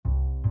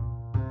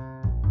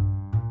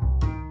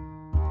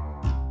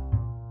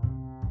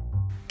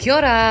Kia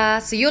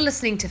ora. So you're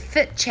listening to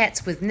Fit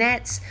Chats with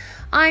Nats.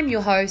 I'm your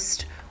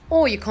host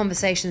or your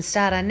conversation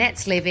starter,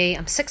 Nats Levy.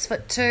 I'm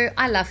 6'2".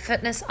 I love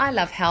fitness, I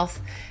love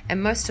health,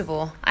 and most of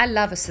all, I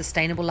love a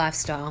sustainable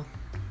lifestyle.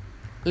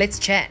 Let's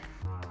chat.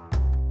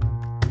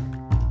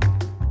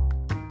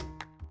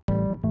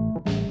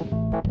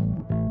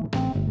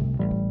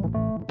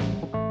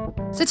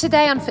 So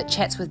today on Fit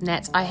Chats with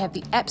Nats, I have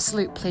the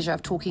absolute pleasure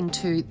of talking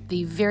to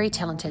the very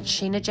talented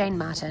Sheena Jayne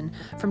Martin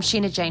from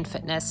Sheena Jayne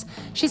Fitness.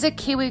 She's a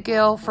Kiwi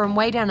girl from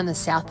way down in the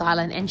South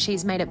Island, and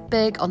she's made it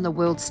big on the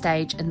world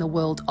stage in the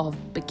world of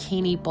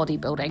bikini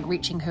bodybuilding,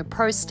 reaching her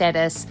pro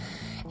status.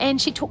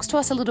 And she talks to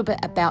us a little bit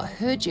about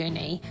her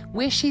journey,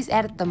 where she's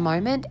at the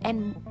moment,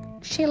 and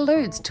she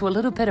alludes to a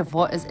little bit of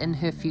what is in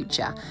her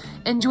future.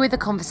 Enjoy the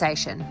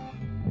conversation.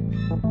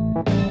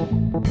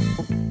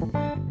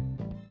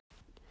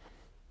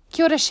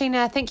 Kia ora,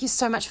 Sheena. Thank you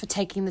so much for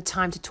taking the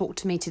time to talk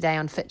to me today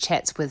on Fit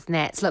Chats with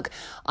Nats. Look,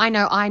 I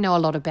know a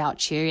lot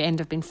about you and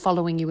have been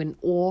following you in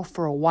awe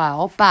for a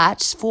while,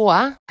 but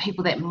for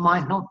people that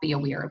might not be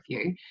aware of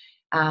you,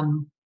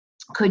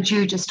 could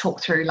you just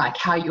talk through like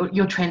how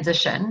your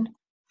transition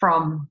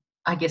from,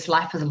 I guess,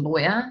 life as a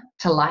lawyer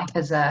to life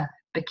as a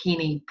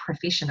bikini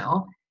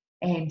professional,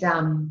 and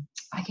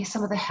I guess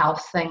some of the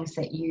health things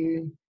that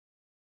you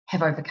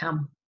have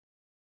overcome?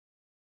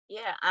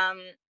 Yeah,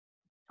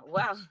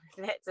 wow,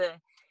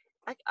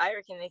 I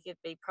reckon there could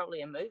be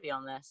probably a movie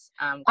on this.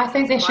 I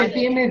think there should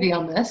be a movie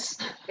on this.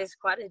 There's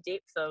quite a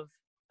depth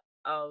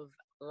of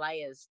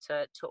layers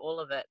to all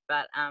of it.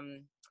 But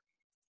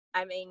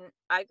I mean,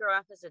 I grew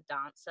up as a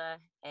dancer,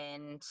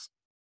 and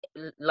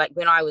like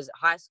when I was at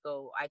high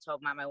school, I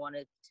told Mum I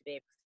wanted to be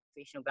a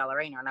professional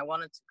ballerina, and I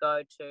wanted to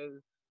go to,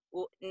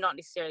 well, not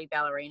necessarily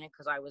ballerina,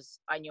 because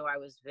I knew I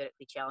was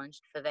vertically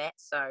challenged for that,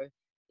 so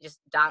just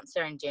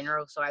dancer in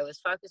general. So I was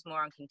focused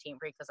more on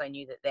contemporary because I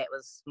knew that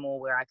was more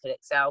where I could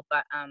excel.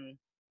 But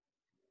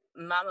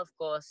Mum, of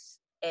course,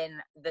 and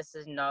this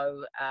is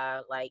no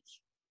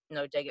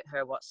dig at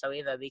her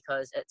whatsoever,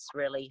 because it's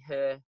really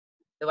the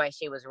way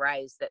she was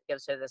raised that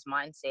gives her this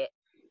mindset.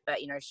 But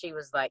she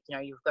was like,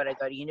 you've got to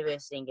go to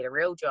university and get a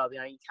real job.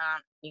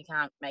 You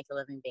can't make a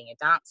living being a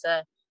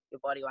dancer.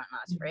 Your body won't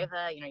last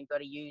forever. You've got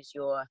to use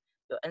your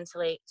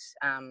intellect.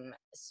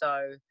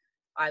 So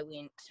I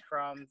went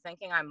from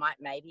thinking I might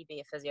maybe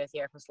be a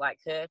physiotherapist like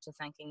her to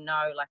thinking,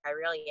 no, like I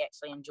really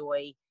actually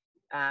enjoy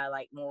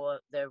like more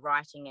the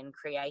writing and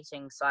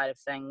creating side of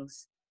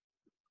things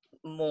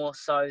more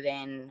so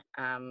than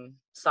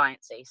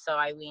sciencey. So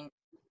I went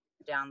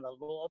down the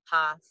law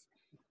path.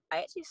 I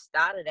actually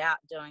started out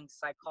doing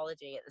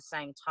psychology at the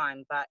same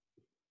time, but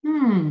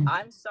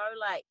I'm so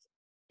like,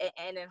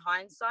 and in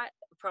hindsight,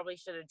 probably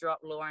should have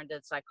dropped law and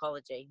did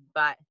psychology,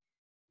 but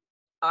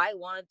I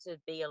wanted to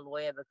be a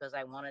lawyer because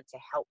I wanted to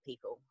help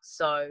people.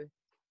 So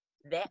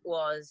that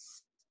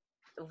was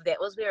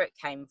where it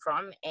came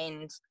from.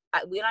 And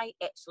when I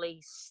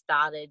actually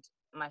started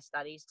my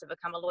studies to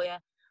become a lawyer,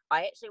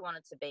 I actually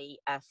wanted to be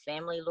a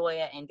family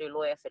lawyer and do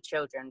lawyer for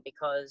children,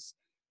 because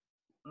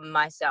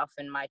myself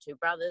and my two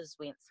brothers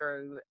went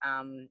through,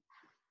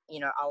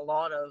 a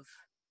lot of,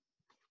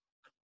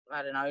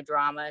 I don't know,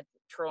 drama,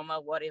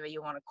 trauma, whatever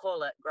you want to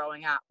call it,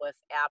 growing up with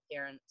our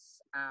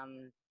parents,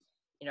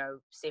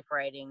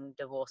 separating,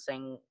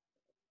 divorcing,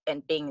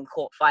 and being in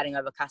court fighting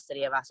over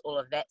custody of us, all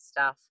of that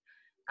stuff,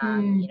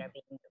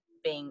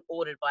 being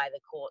ordered by the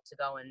court to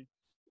go and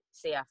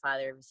see our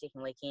father every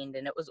second weekend.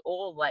 And it was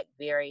all like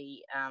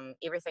very,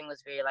 everything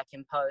was very like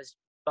imposed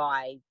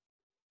by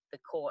the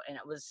court, and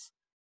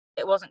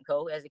it wasn't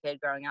cool as a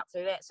kid growing up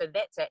through that. So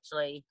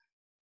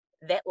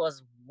that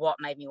was what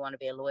made me want to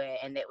be a lawyer,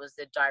 and that was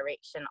the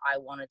direction I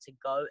wanted to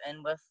go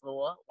in with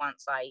law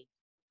once I,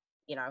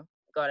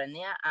 got in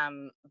there.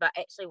 But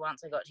actually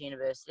once I got to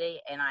university,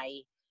 and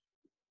I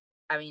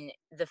mean,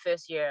 the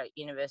first year at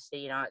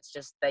university, it's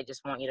just, they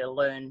just want you to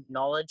learn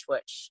knowledge,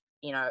 which,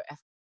 if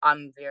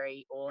I'm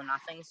very all or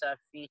nothing. So if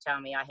you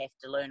tell me I have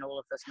to learn all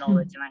of this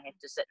knowledge and I have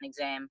to sit an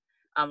exam,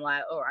 I'm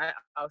like, all right,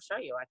 I'll show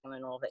you I can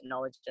learn all of that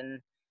knowledge.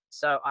 And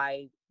so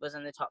I was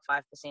in the top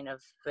 5%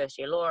 of first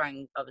year law,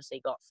 and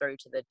obviously got through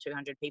to the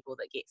 200 people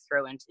that get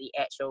through into the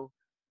actual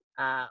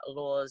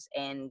laws.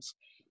 And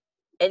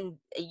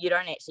you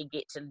don't actually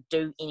get to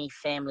do any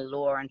family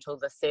law until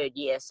the third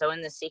year. So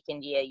in the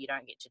second year, you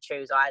don't get to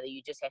choose either.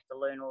 You just have to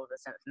learn all of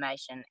this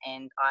information.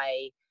 And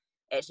I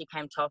actually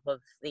came top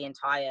of the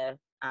entire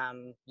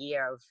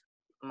year of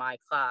my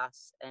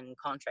class in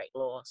contract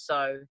law.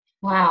 So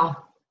Wow.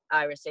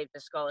 I received a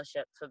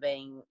scholarship for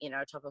being,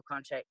 top of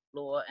contract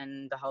law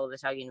in the whole of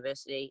Otago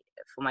University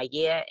for my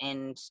year.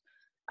 And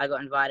I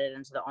got invited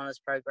into the honours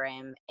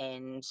program.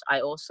 And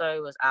I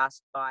also was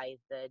asked by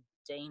the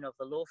dean of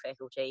the law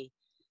faculty,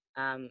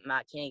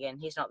 Mark Kennigan.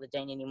 He's not the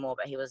dean anymore,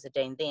 but he was the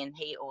dean then.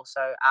 He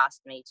also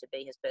asked me to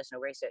be his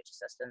personal research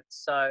assistant.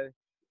 So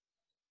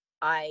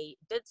I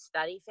did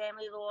study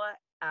family law,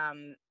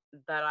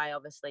 but I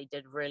obviously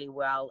did really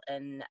well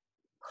in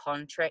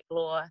contract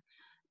law,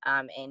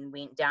 and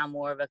went down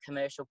more of a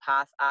commercial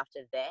path after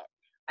that.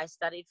 I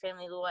studied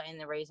family law, and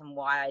the reason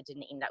why I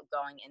didn't end up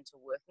going into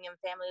working in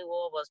family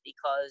law was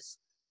because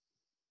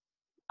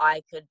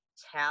I could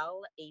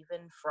tell,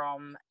 even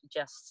from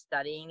just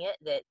studying it,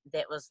 that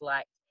that was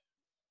like,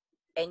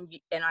 and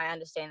I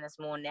understand this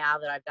more now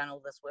that I've done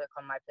all this work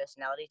on my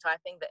personality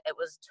typing, but it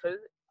was too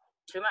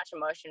much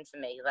emotion for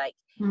me. Like,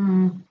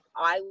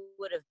 I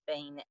would have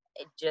been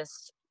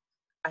just,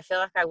 I feel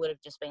like I would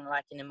have just been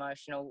like an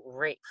emotional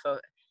wreck for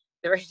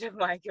the rest of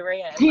my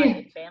career if I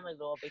did family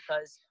law,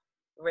 because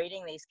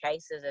reading these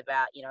cases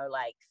about, you know,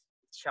 like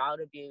child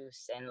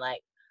abuse and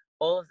like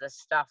all of this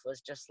stuff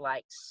was just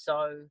like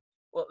so,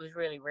 what was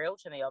really real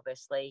to me,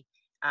 obviously.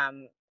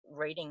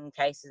 Reading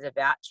cases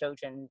about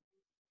children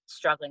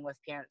struggling with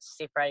parents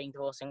separating,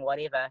 divorcing,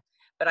 whatever.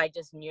 But I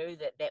just knew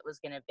that that was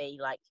going to be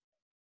like,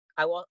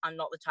 I'm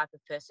not the type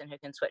of person who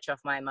can switch off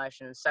my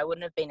emotions. So I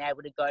wouldn't have been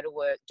able to go to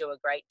work, do a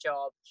great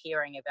job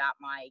caring about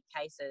my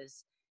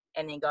cases,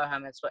 and then go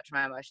home and switch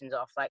my emotions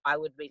off. Like, I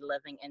would be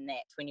living in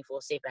that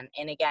 24/7.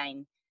 And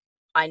again,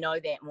 I know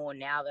that more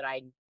now that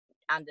I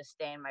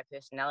understand my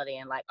personality,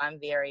 and like, I'm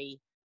very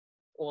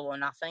all or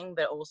nothing,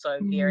 but also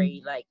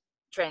very like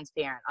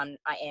transparent.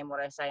 I am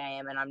what I say I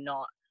am, and I'm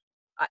not.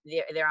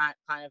 There aren't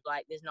kind of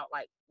like, there's not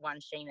like one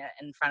Sheena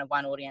in front of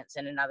one audience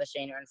and another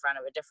Sheena in front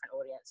of a different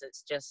audience.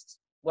 It's just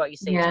what you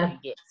see is what you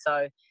get.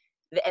 So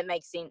it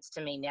makes sense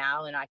to me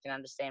now, and I can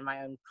understand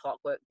my own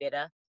clockwork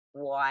better,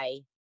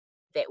 why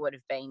that would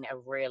have been a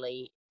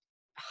really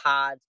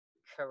hard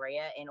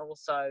career. And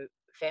also,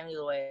 family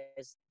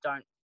lawyers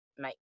don't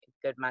make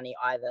good money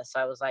either. So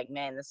I was like,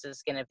 man, this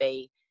is going to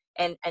be,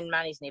 and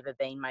money's never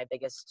been my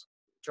biggest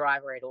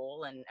driver at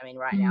all. And I mean,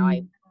 right now,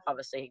 I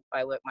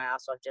work my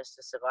ass off just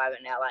to survive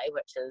in LA,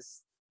 which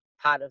is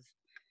part of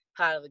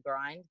the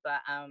grind.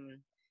 But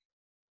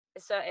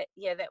so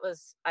yeah, that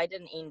was, I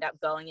didn't end up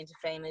going into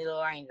family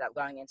law. I ended up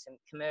going into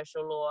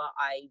commercial law.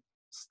 I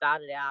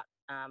started out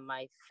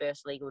my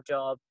first legal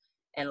job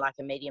in like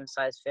a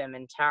medium-sized firm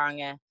in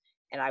Tauranga,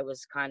 and I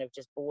was kind of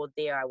just bored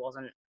there.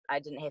 I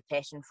didn't have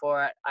passion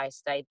for it. I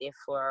stayed there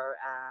for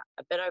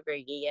a bit over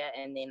a year,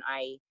 and then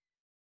I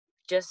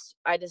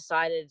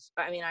decided,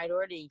 I mean, I'd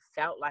already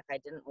felt like I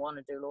didn't want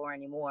to do law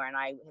anymore, and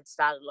I had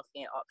started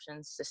looking at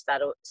options to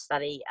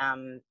study,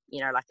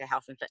 you know, like a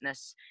health and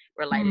fitness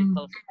related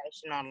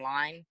qualification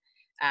online.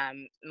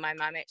 My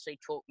mum actually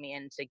talked me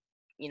into,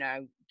 you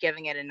know,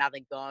 giving it another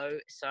go.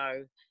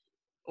 So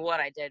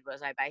what I did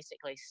was I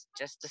basically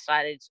just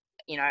decided,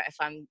 you know, if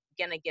I'm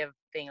going to give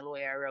being a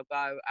lawyer a real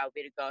go, I'll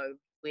better go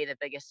where the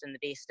biggest and the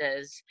best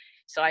is.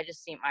 So I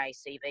just sent my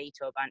CV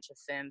to a bunch of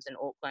firms in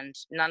Auckland,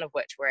 none of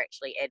which were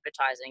actually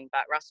advertising,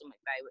 but Russell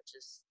McVeigh, which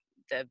is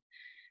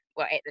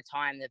at the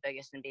time, the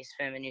biggest and best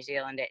firm in New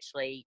Zealand,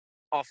 actually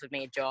offered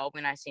me a job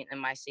when I sent them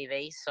my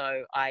CV.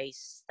 So I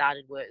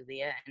started work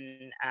there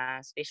in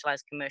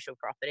specialised commercial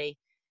property.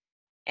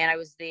 And I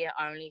was there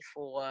only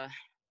for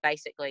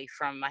basically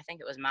from, I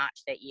think it was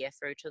March that year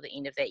through to the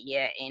end of that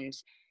year. And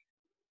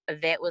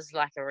that was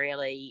like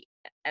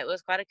it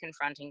was quite a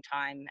confronting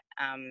time.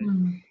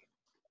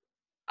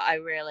 I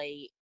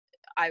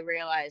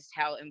realized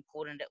how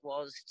important it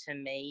was to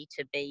me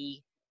to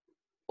be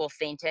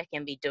authentic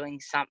and be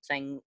doing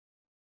something,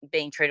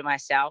 being true to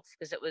myself,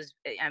 because it was,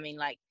 I mean,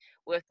 like,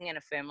 working in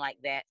a firm like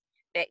that,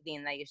 back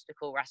then they used to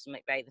call Russell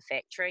McVeigh the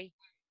factory.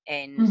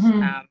 And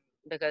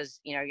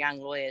because, you know, young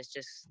lawyers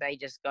they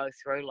just go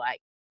through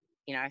like,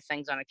 you know,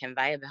 things on a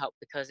conveyor belt,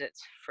 because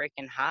it's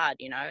freaking hard,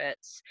 you know.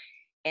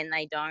 And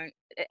they don't,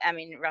 I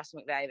mean, Russell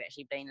McVeigh have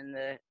actually been in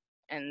the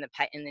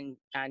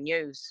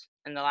news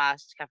in the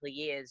last couple of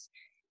years,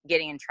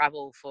 getting in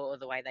trouble for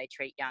the way they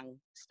treat young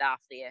staff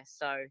there.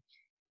 So,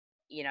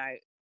 you know,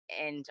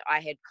 and I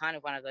had kind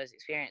of one of those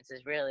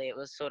experiences, really. It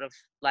was sort of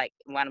like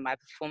one of my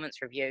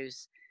performance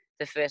reviews,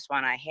 the first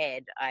one I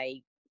had,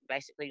 I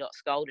basically got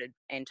scolded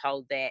and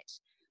told that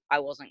I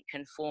wasn't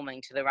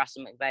conforming to the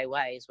Russell McVeigh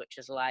ways, which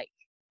is like,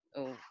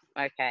 oh,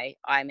 okay,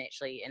 I'm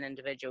actually an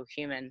individual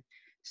human.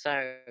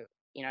 So,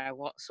 you know,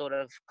 what sort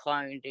of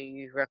clone do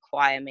you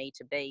require me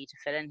to be to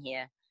fit in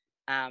here?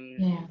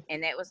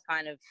 And that was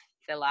kind of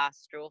the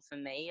last straw for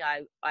me.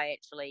 I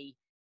actually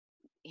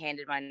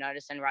handed my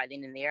notice in right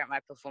then and there at my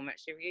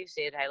performance review,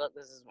 said, hey, look,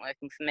 this isn't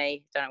working for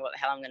me. Don't know what the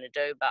hell I'm going to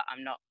do, but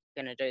I'm not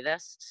going to do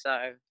this.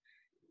 So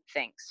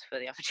thanks for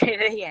the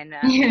opportunity. And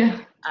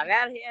I'm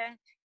out here.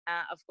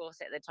 Of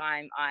course, at the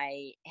time,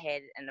 I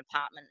had an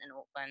apartment in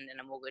Auckland and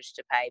a mortgage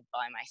to pay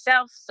by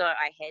myself. So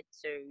I had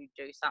to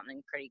do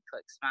something pretty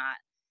quick, smart,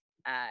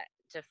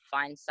 to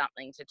find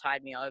something to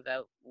tide me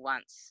over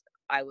once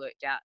I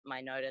worked out my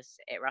notice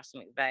at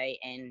Russell McVeigh.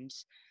 And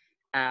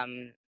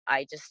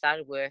I just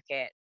started work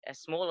at a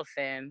smaller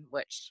firm,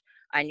 which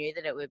I knew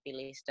that it would be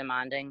less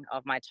demanding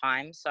of my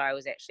time. So I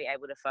was actually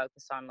able to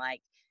focus on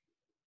like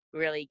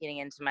really getting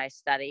into my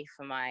study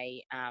for my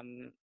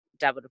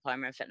double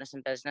diploma in fitness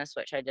and business,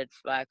 which I did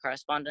via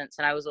correspondence.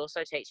 And I was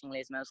also teaching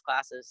Les Mills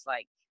classes,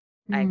 like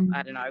I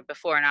don't know,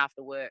 before and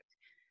after work,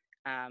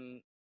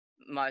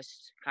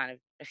 most kind of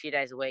a few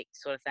days a week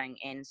sort of thing.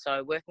 And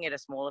so working at a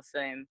smaller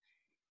firm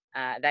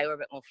they were a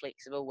bit more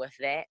flexible with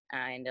that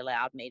and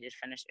allowed me to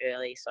finish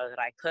early so that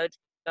I could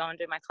go and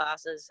do my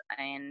classes.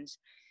 And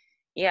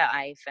yeah, um,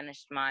 I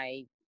finished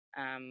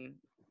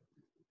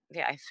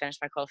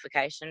my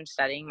qualification,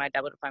 studying my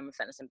double diploma of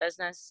fitness and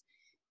business,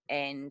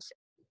 and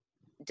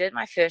did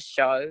my first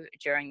show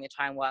during the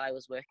time while I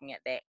was working at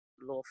that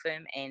law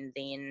firm. And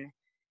then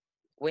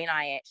when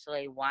I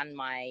actually won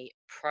my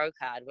pro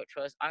card, which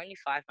was only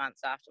 5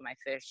 months after my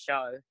first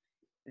show,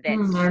 I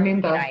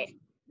remember.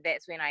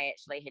 that's when I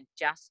actually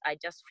I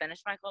just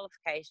finished my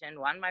qualification,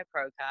 won my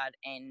pro card,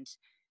 and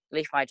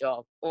left my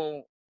job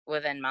all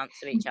within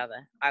months of each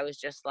other. I was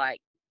just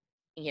like,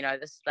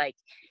 this, like,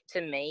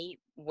 to me,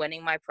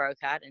 winning my pro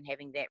card and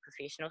having that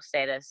professional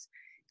status,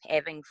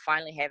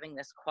 finally having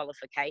this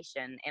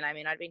qualification. And I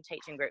mean, I'd been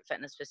teaching group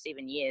fitness for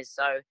 7 years,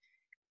 so,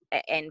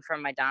 and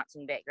from my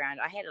dancing background,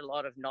 I had a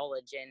lot of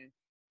knowledge, and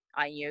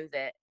I knew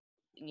that,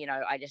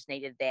 I just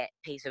needed that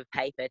piece of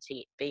paper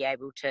to be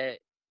able to,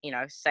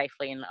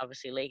 safely and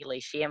obviously legally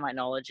share my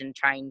knowledge and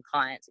train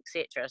clients,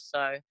 etc.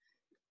 So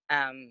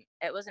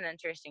it was an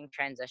interesting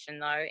transition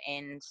though.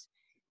 And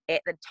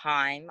at the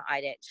time,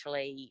 I'd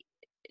actually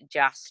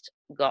just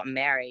got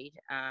married,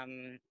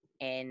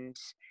 and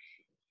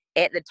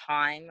at the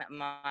time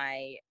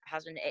my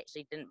husband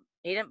actually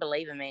didn't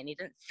believe in me, and he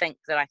didn't think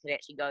that I could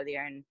actually go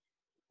there and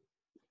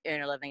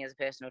earn a living as a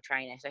personal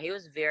trainer. So he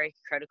was very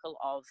critical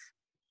of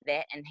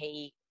that, and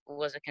he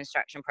was a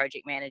construction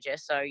project manager,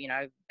 so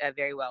a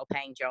very well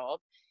paying job.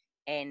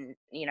 And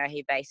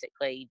he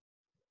basically,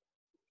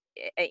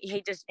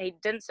 he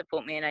didn't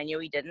support me, and I knew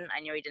he didn't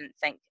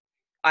think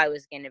I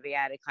was going to be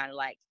able to kind of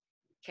like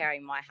carry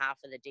my half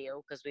of the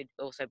deal, because we'd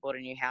also bought a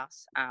new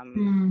house.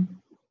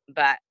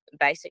 But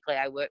basically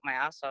I worked my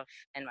ass off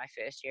in my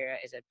first year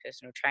as a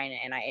personal trainer,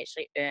 and I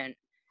actually earned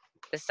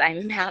the same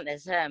amount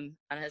as him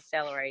on his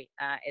salary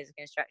as a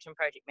construction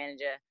project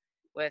manager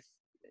with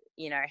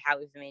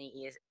however many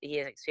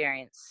years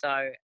experience.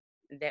 So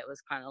that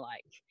was kind of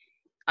like,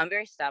 I'm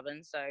very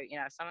stubborn, so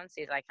if someone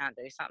says I can't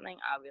do something,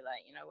 I'll be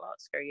like, you know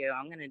what, screw you,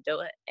 I'm going to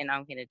do it, and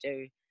I'm going to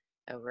do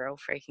a real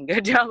freaking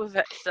good job of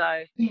it.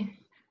 So Yeah.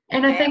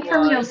 And I think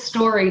from your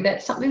story,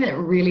 that's something that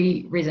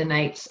really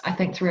resonates, I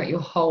think, throughout your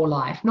whole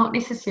life. Not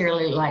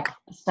necessarily like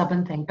a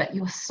stubborn thing, but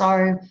you're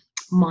so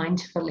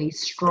mindfully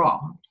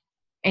strong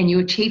and you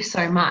achieve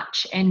so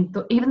much. And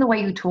even the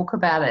way you talk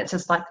about it, it's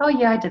just like, oh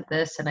yeah, I did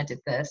this and I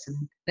did this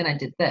and then I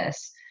did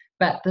this.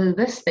 But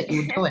this that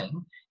you're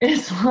doing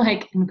is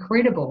like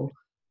incredible.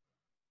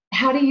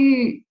 How do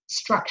you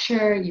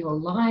structure your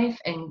life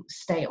and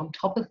stay on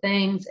top of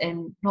things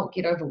and not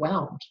get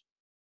overwhelmed?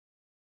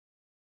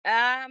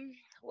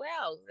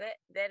 Well,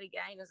 that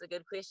again is a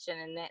good question,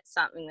 and that's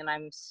something that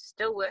I'm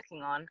still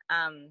working on.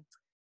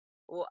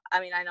 Well,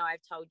 I mean, I know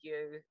I've told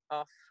you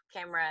off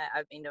camera,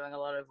 I've been doing a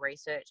lot of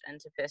research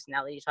into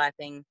personality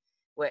typing,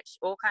 which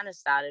all kind of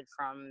started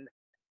from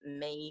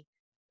me.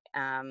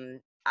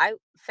 I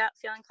felt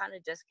feeling kind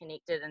of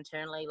disconnected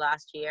internally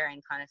last year,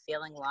 and kind of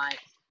feeling like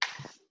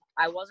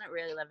I wasn't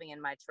really living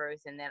in my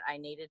truth, and that I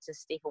needed to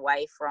step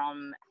away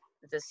from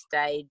the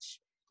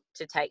stage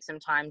to take some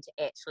time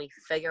to actually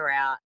figure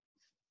out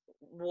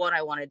what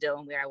I want to do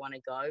and where I want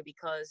to go.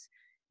 Because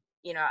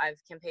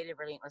I've competed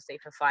relentlessly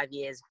for 5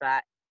 years,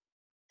 but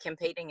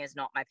competing is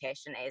not my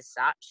passion as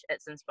such.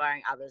 It's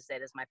inspiring others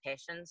that is my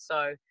passion.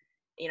 So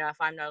if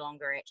I'm no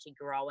longer actually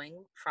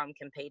growing from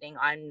competing,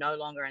 I'm no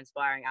longer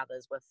inspiring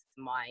others with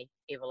my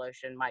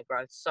evolution, my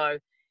growth. So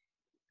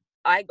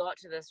I got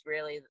to this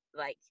really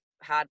like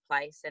hard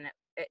place, and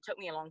it took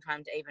me a long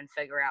time to even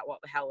figure out what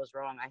the hell was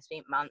wrong. I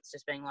spent months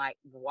just being like,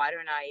 why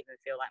don't I even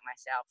feel like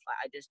myself? Like,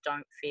 I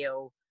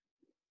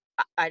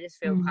just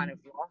feel kind of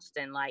lost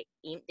and like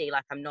empty,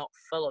 like I'm not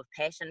full of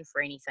passion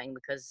for anything,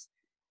 because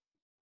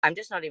I'm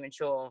just not even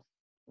sure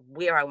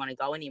where I want to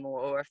go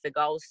anymore, or if the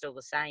goal's still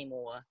the same,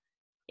 or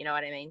you know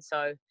what I mean?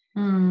 So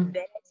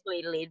that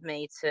actually led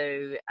me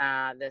to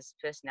this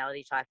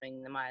personality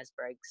typing, the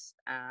Myers-Briggs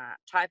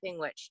typing,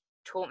 which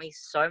taught me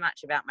so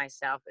much about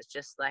myself. It's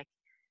just like,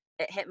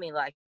 it hit me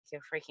like a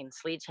freaking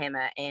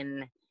sledgehammer,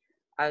 and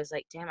I was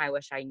like, damn, I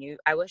wish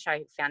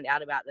I found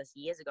out about this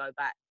years ago.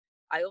 But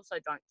I also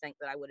don't think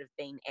that I would have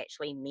been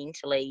actually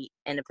mentally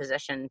in a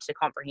position to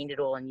comprehend it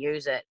all and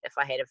use it if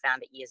I had have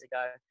found it years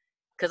ago.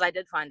 Because I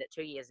did find it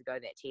 2 years ago,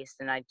 that test,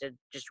 and I did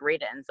just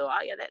read it and thought,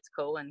 oh yeah, that's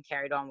cool, and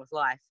carried on with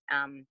life.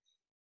 And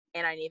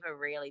I never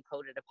really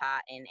pulled it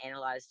apart and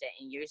analyzed it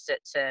and used it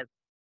to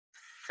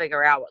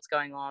figure out what's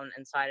going on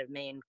inside of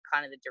me and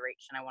kind of the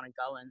direction I want to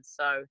go in.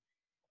 So,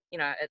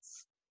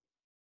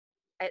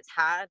 it's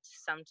hard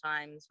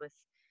sometimes with,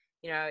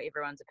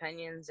 everyone's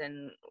opinions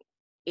and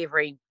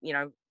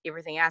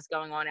everything else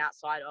going on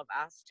outside of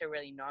us, to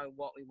really know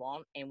what we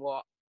want and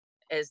what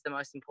is the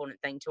most important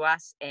thing to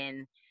us,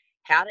 and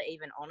how to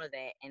even honor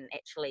that, and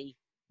actually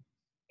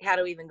how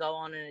to even go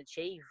on and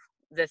achieve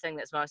the thing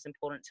that's most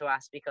important to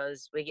us,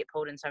 because we get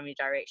pulled in so many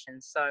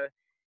directions. So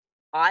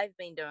I've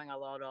been doing a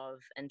lot of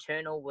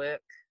internal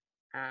work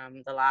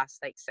the last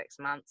like 6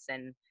 months,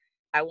 and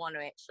I want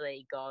to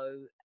actually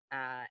go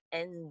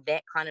in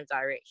that kind of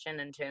direction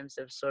in terms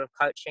of sort of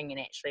coaching and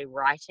actually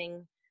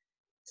writing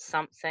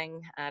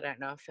something. I don't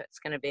know if it's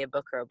going to be a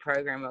book or a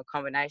program or a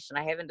combination.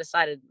 I haven't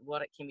decided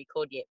what it can be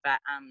called yet, but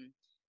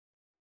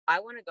I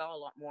want to go a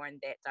lot more in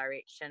that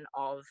direction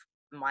of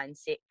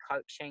mindset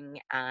coaching,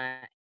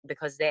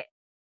 because that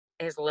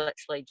has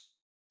literally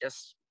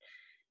just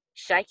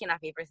shaken up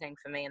everything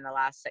for me in the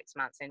last 6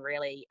 months. And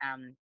really,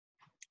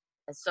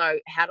 so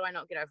how do I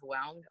not get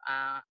overwhelmed?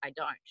 I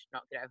don't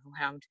not get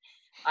overwhelmed.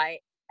 I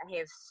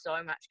have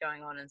so much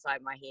going on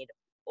inside my head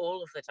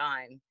all of the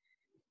time.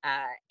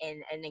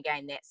 And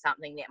again, that's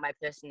something that my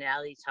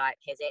personality type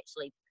has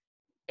actually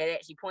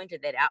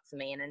pointed that out for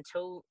me. And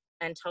until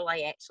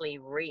I actually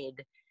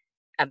read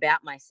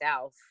about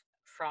myself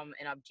from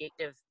an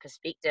objective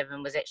perspective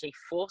and was actually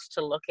forced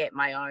to look at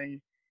my own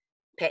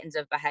patterns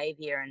of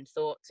behavior and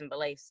thoughts and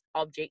beliefs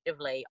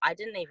objectively, I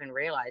didn't even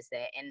realize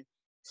that. And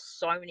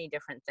so many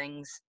different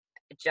things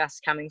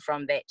just coming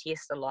from that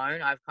test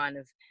alone, I've kind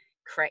of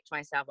cracked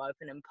myself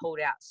open and pulled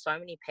out so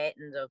many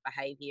patterns of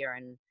behavior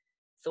and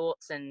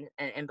thoughts and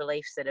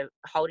beliefs that are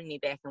holding me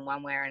back in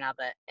one way or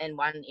another in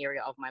one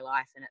area of my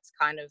life. And it's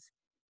kind of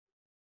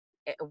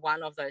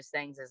one of those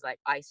things is like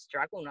I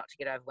struggle not to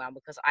get overwhelmed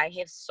because I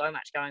have so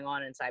much going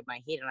on inside my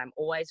head, and I'm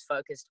always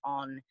focused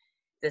on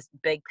this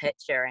big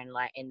picture and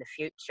like in the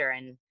future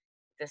and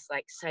this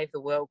like save the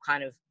world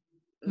kind of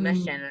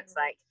mission. It's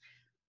like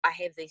I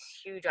have these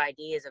huge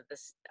ideas of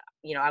this,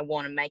 you know, I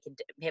want to make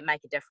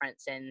a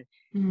difference and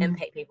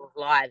impact people's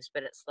lives,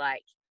 but it's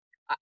like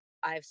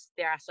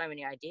there are so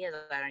many ideas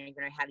I don't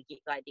even know how to get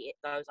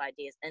those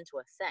ideas into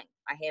a thing.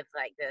 I have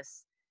like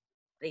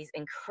these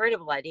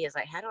incredible ideas,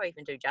 like how do I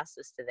even do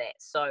justice to that?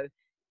 So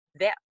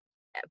that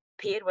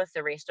paired with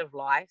the rest of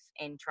life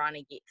and trying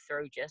to get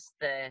through just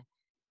the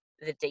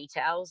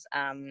details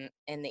and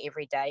the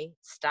everyday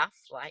stuff,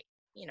 like,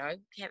 you know,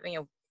 having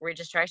a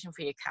registration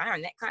for your car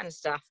and that kind of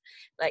stuff,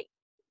 like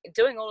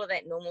doing all of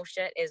that normal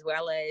shit as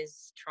well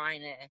as trying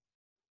to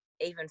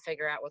even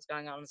figure out what's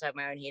going on inside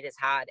my own head is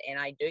hard, and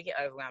I do get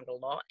overwhelmed a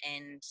lot.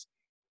 And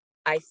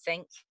I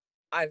think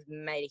I've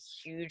made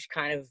a huge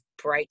kind of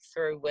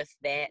breakthrough with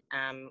that,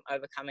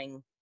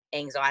 overcoming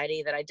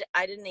anxiety that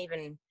I didn't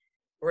even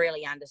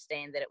really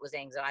understand that it was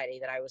anxiety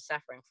that I was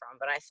suffering from.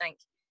 But I think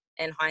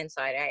in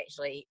hindsight, I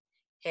actually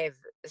have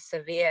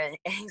severe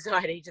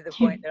anxiety to the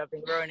point that I've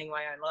been ruining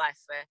my own life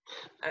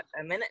for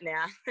a minute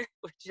now,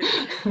 which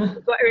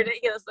is quite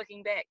ridiculous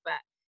looking back. But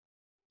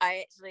I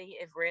actually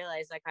have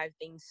realized like I've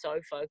been so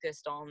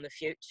focused on the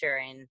future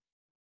and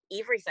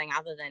everything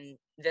other than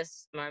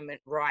this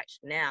moment right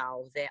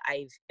now that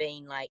I've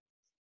been like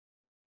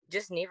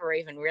just never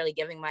even really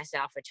giving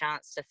myself a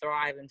chance to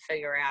thrive and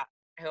figure out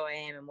who I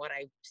am and what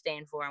I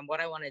stand for and what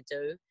I want to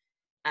do,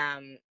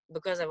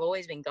 because I've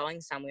always been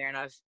going somewhere and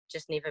I've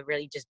just never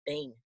really just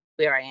been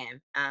where I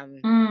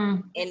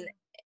am.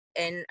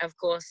 And of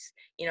course,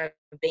 you know,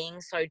 being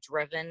so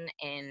driven,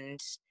 and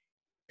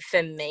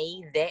for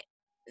me that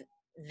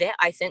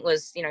I think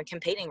was, you know,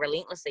 competing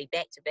relentlessly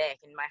back to back,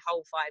 and my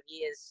whole 5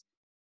 years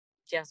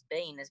has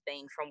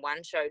been from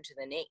one show to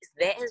the next.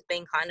 That has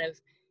been kind of,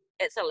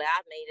 it's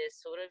allowed me to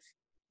sort of,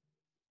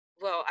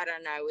 well, I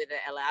don't know whether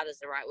allowed is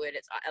the right word,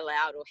 it's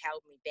allowed or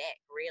held me back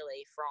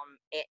really from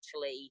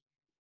actually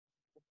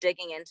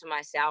digging into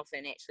myself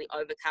and actually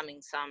overcoming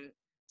some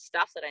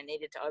stuff that I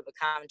needed to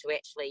overcome to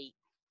actually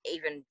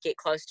even get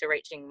close to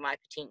reaching my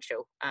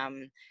potential.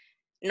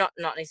 Not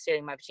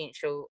necessarily my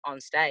potential on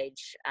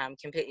stage,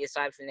 completely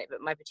aside from that,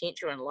 but my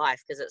potential in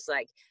life, because it's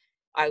like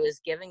I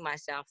was giving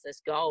myself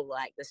this goal,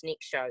 like this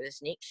next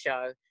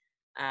show,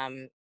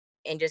 and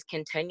just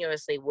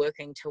continuously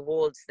working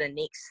towards the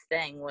next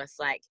thing with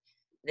like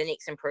the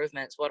next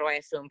improvements. What do I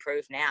have to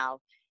improve now,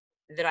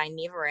 that I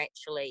never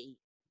actually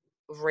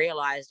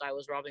realized I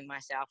was robbing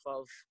myself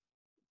of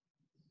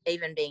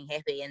even being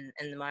happy in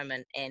the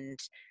moment and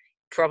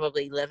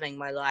probably living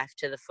my life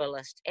to the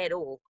fullest at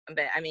all.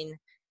 But I mean,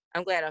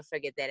 I'm glad I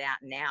figured that out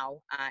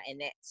now,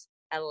 and that's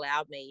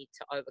allowed me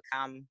to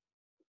overcome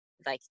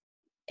like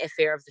a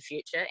fear of the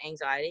future,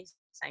 anxiety,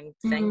 same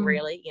thing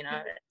really. You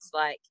know, it's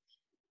like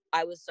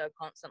I was so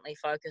constantly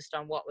focused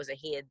on what was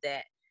ahead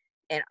that,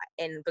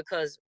 and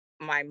because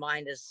my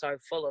mind is so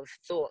full of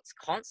thoughts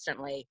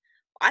constantly,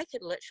 I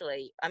could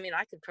literally, I mean,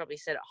 I could probably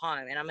sit at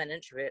home, and I'm an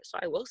introvert, so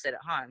I will sit at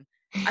home.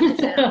 I could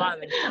sit at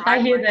home and I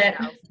hear myself,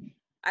 that.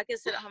 I could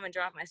sit at home and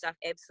drive myself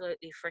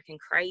absolutely freaking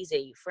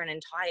crazy for an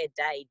entire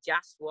day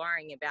just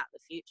worrying about the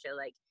future.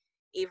 Like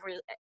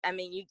I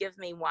mean, you give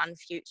me one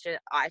future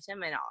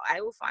item and I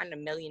will find a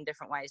million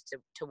different ways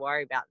to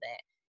worry about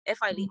that if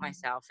I let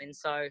myself. And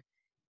so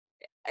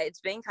it's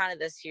been kind of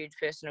this huge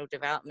personal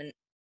development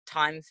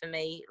time for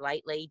me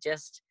lately,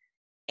 just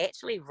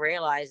actually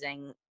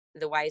realizing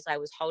the ways I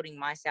was holding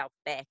myself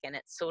back. And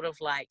it's sort of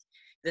like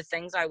the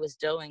things I was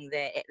doing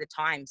that at the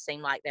time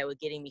seemed like they were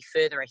getting me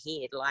further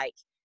ahead, like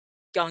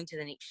going to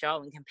the next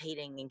show and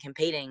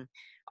competing.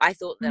 I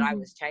thought that I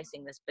was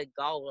chasing this big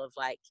goal of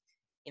like,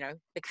 you know,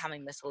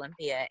 becoming Miss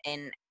Olympia,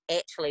 and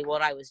actually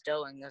what I was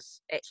doing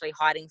was actually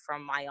hiding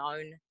from my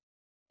own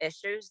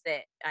issues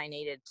that I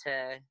needed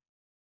to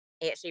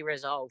actually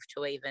resolve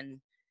to even,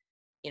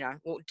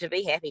 well, to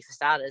be happy for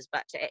starters,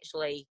 but to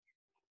actually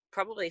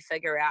probably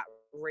figure out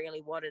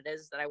really what it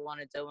is that I want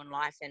to do in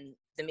life and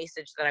the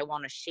message that I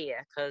want to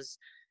share. Because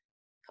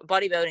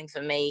bodybuilding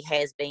for me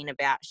has been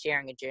about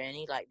sharing a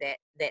journey. Like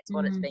that's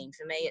what it's been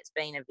for me. It's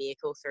been a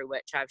vehicle through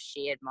which I've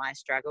shared my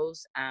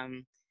struggles.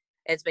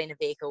 It's been a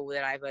vehicle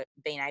that I've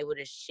been able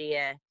to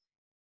share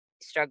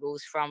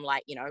struggles from,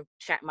 like,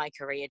 my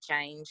career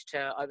change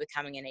to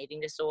overcoming an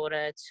eating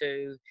disorder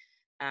to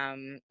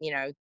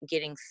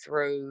getting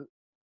through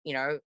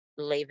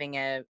leaving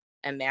a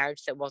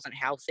marriage that wasn't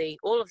healthy.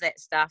 All of that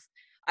stuff,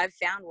 I've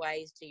found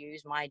ways to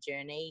use my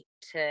journey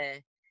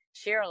to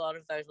share a lot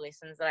of those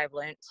lessons that I've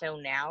learned till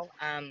now.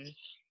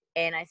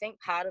 And I think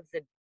part of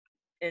the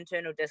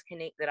internal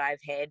disconnect that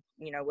I've had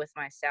with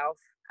myself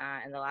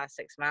in the last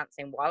 6 months,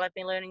 and while I've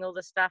been learning all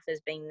this stuff,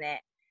 has been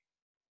that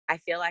I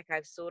feel like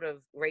I've sort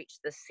of reached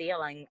the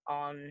ceiling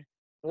on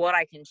what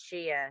I can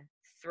share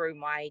through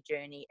my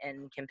journey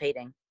in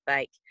competing.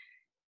 Like,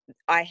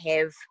 I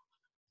have,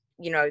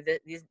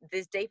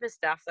 there's deeper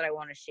stuff that I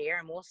want to share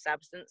and more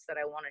substance that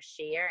I want to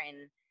share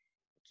and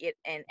get,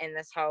 and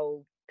this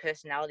whole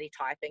personality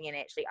typing and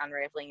actually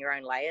unraveling your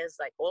own layers,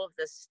 like all of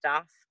this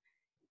stuff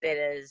that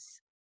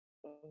is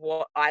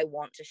what I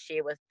want to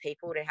share with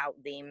people to help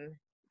them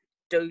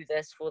do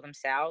this for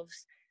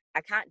themselves.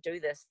 I can't do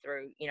this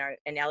through,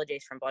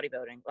 analogies from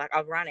bodybuilding. Like,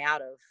 I've run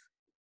out of,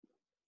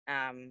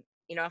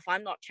 if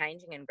I'm not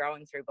changing and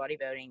growing through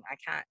bodybuilding, I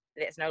can't,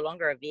 that's no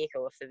longer a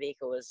vehicle if the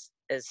vehicle is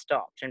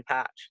stopped and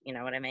parked, you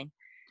know what I mean?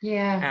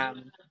 Yeah.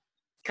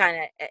 Kind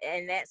of,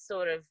 and that's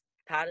sort of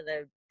part of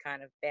the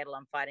kind of battle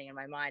I'm fighting in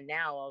my mind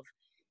now of,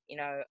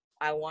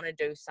 I want to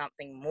do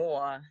something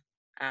more,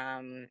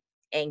 and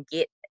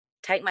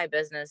take my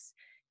business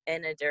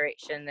in a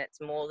direction that's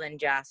more than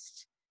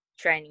just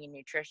training and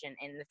nutrition.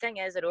 And the thing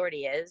is, it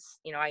already is.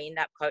 I end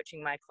up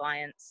coaching my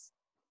clients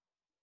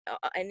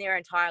in their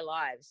entire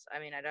lives. I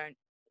mean, I don't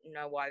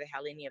know why the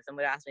hell any of them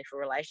would ask me for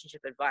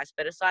relationship advice,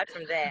 but aside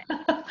from that,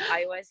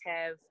 I always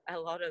have a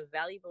lot of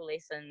valuable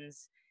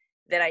lessons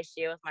that I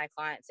share with my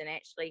clients. And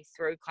actually,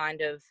 through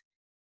kind of,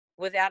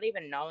 without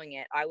even knowing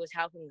it, I was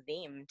helping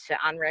them to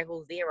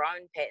unravel their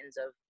own patterns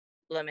of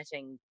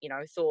limiting,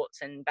 thoughts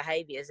and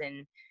behaviors,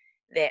 and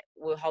that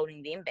were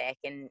holding them back.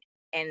 And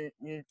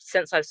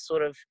since I've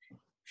sort of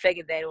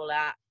figured that all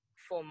out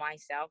for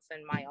myself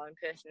and my own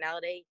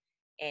personality,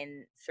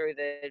 and through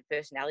the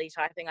personality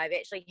typing, I've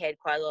actually had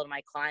quite a lot of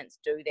my clients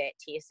do that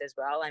test as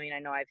well. I mean, I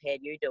know I've had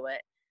you do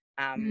it,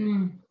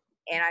 and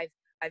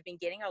I've been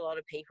getting a lot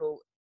of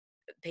people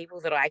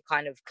that I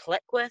kind of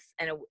click with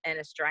in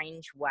a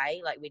strange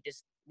way. Like, we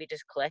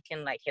just click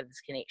and like have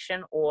this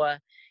connection, or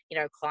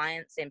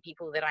clients and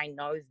people that I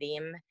know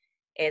them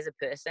as a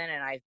person,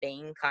 and I've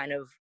been kind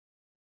of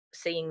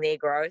seeing their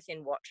growth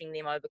and watching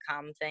them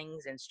overcome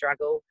things and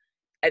struggle.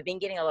 I've been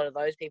getting a lot of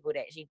those people to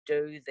actually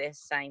do this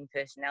same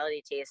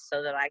personality test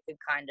so that I could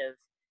kind of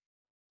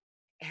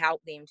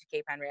help them to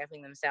keep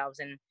unraveling themselves.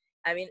 And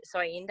I mean, so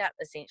I end up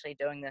essentially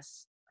doing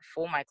this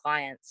for my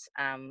clients,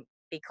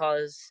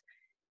 because,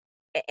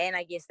 and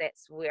I guess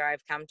that's where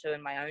I've come to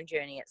in my own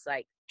journey. It's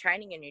like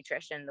training and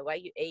nutrition, the way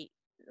you eat,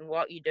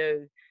 what you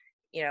do,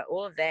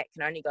 all of that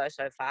can only go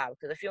so far,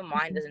 because if your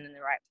mind isn't in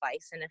the right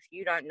place, and if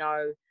you don't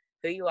know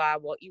who you are,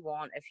 what you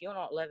want, if you're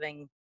not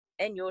living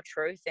in your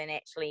truth and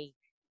actually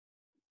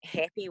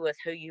happy with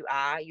who you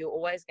are, you're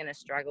always going to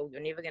struggle.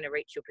 You're never going to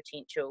reach your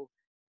potential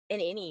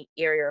in any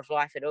area of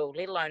life at all,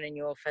 let alone in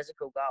your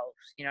physical goals.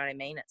 You know what I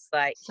mean? It's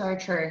like, so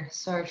true,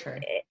 so true.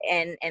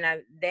 And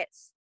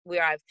that's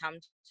where I've come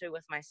to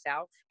with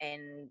myself,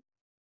 and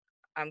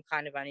I'm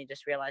kind of only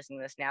just realizing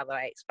this now that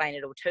I explain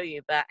it all to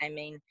you. But I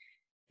mean,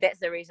 that's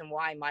the reason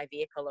why my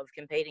vehicle of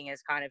competing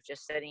is kind of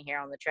just sitting here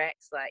on the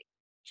tracks, like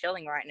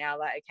chilling right now.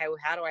 Like, okay, well,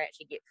 how do I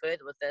actually get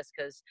further with this?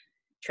 Because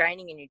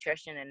training and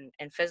nutrition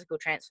and physical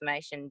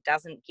transformation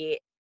doesn't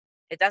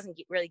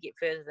really get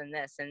further than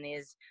this. And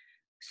there's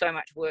so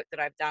much work that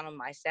I've done on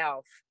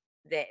myself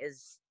that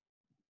is,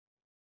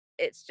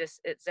 it's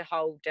a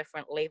whole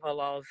different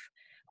level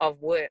of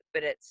work,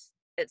 but it's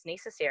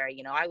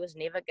necessary. I was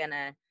never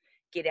gonna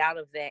get out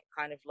of that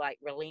kind of like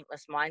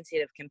relentless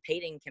mindset of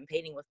competing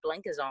with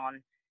blinkers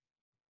on,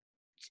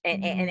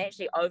 and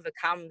actually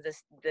overcome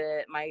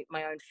my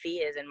own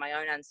fears and my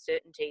own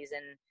uncertainties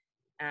and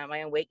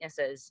my own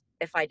weaknesses,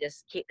 if I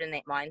just kept in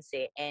that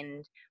mindset.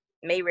 And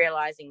me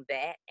realizing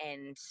that,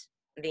 and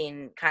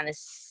then kind of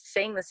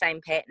seeing the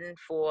same pattern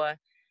for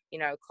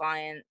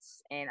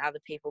clients and other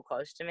people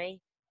close to me,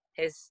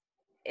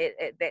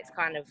 that's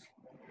kind of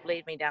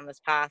led me down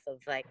this path of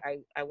like,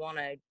 I want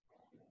to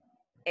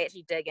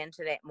actually dig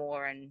into that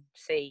more and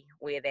see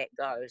where that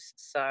goes.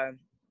 So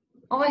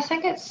I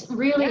think it's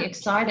really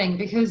exciting,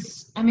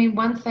 because I mean,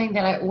 one thing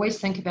that I always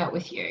think about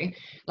with you,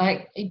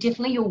 like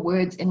definitely your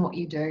words and what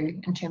you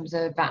do in terms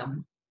of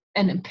and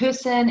in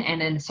person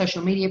and in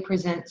social media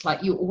presence,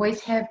 like you always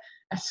have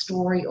a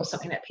story or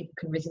something that people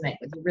can resonate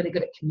with. You're really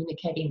good at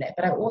communicating that,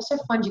 but I also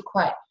find you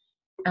quite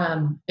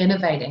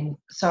innovating.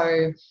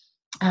 So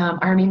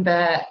I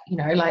remember,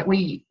 like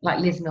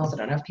Les Mills. I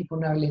don't know if people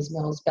know Les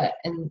Mills, but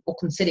in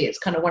Auckland City, it's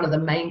kind of one of the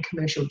main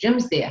commercial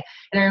gyms there.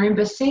 And I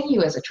remember seeing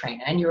you as a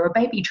trainer, and you're a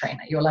baby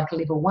trainer. You're like a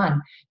level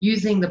 1,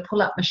 using the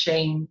pull-up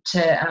machine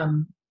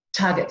to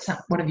target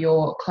one of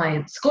your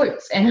clients'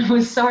 glutes. And it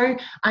was so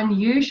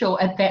unusual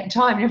at that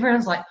time. And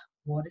everyone's like,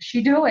 what is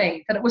she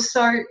doing? But it was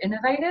so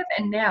innovative.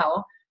 And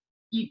now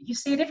you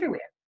see it everywhere.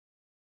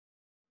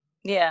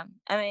 Yeah.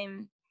 I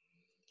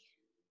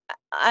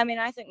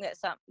think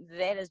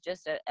that is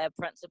just a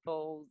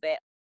principle that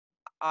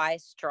I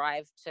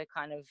strive to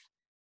kind of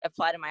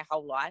apply to my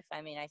whole life.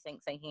 I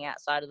think thinking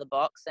outside of the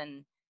box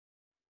and,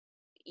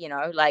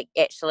 like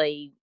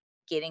actually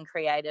getting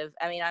creative.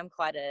 I'm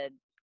quite a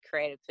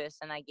creative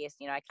person, I guess.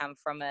 I come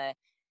from a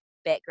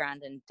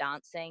background in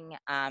dancing,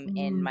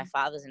 and my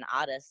father's an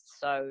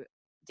artist. So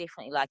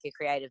definitely like a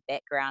creative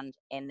background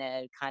and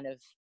a kind of,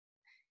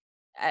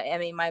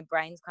 my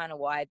brain's kind of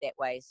wired that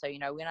way. So,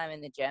 when I'm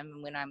in the gym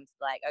and when I'm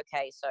like,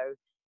 okay, so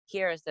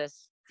here is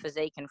this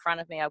physique in front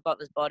of me. I've got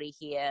this body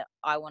here.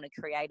 I want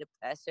to create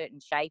a certain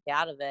shape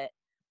out of it.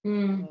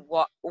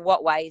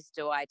 What ways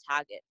do I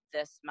target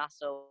this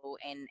muscle,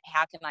 and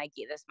how can I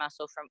get this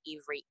muscle from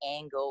every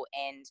angle,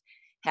 and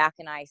how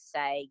can I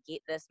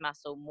get this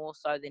muscle more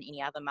so than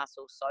any other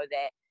muscle, so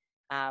that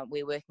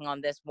we're working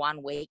on this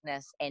one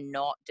weakness and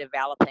not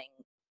developing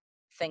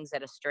things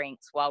that are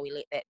strengths while we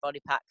let that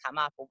body part come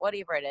up, or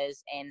whatever it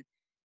is. And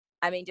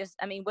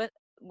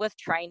with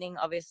training,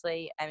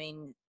 obviously,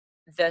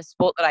 the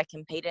sport that I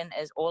compete in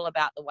is all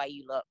about the way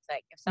you look.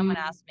 Like, if someone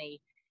asks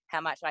me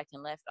how much I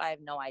can lift, I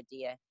have no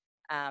idea.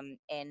 And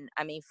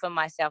for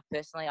myself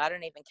personally, I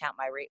don't even count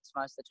my reps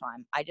most of the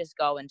time. I just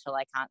go until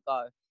I can't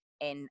go.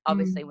 And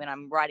obviously when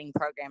I'm writing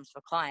programs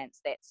for clients,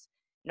 that's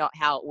not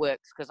how it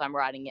works, because I'm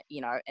writing it,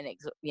 a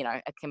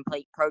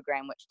complete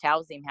program which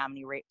tells them how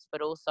many reps,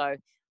 but also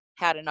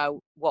how to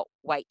know what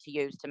weight to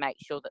use to make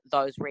sure that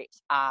those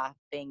reps are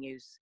being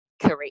used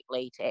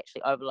correctly to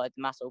actually overload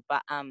the muscle.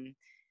 But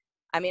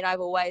I've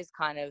always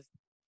kind of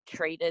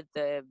treated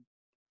the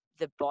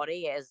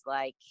body as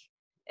like,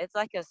 it's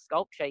like a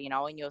sculpture,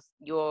 and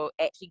you're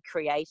actually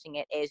creating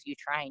it as you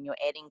train. You're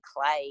adding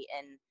clay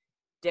in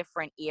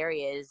different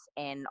areas,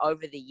 and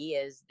over the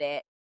years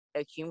that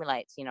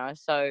accumulates,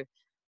 so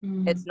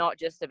it's not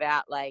just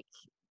about like,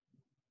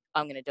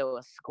 I'm going to do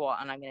a squat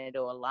and I'm going to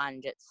do a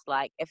lunge. It's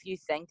like, if you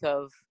think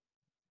of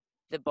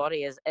the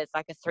body as it's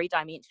like a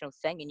 3-dimensional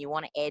thing, and you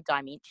want to add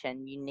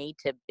dimension, you need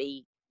to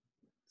be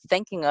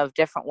thinking of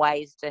different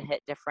ways to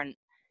hit different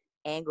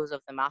angles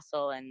of the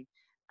muscle, and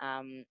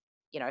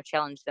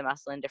challenge the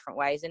muscle in different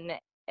ways. And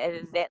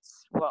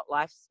that's what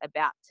life's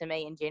about to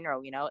me in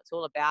general. It's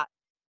all about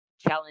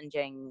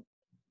challenging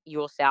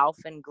yourself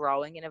and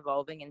growing and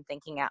evolving and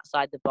thinking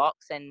outside the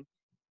box. And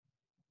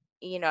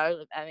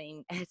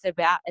it's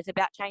about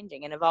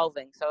changing and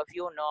evolving. So if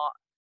you're not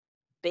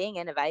being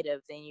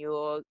innovative, then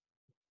you're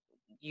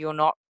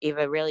not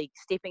ever really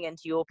stepping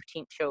into your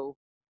potential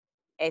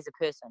as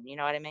a person. You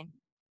know what I mean?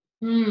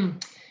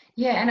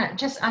 Yeah, and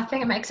I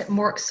think it makes it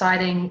more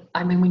exciting.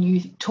 When you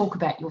talk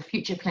about your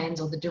future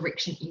plans or the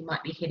direction you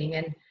might be heading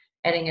in,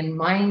 adding in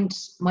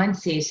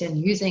mindset and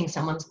using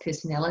someone's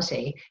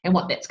personality and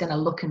what that's going to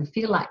look and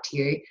feel like to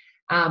you.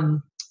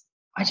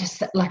 I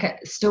just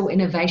still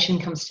innovation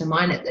comes to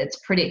mind. It's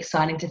pretty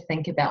exciting to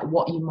think about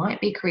what you might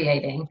be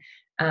creating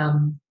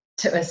to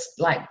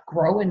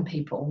grow in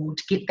people,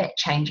 to get that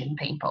change in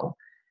people.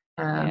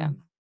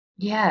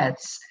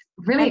 It's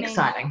really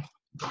exciting.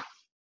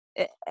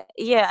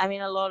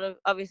 A lot of,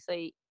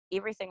 obviously,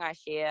 everything I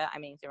share,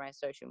 through my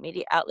social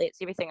media outlets,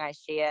 everything I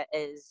share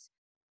is,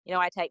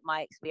 I take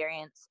my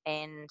experience,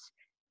 and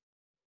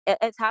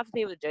it's hard for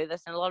people to do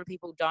this, and a lot of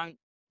people don't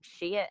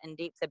share in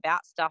depth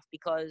about stuff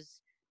because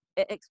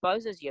it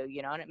exposes you,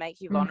 and it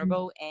makes you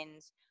vulnerable.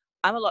 And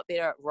I'm a lot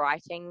better at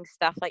writing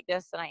stuff like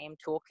this than I am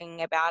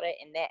talking about it,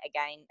 and that,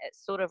 again,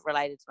 it's sort of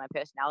related to my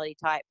personality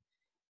type.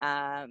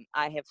 I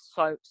have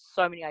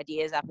so many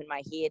ideas up in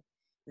my head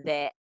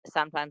that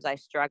sometimes I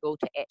struggle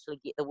to actually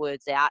get the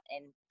words out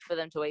and for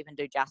them to even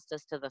do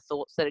justice to the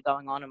thoughts that are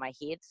going on in my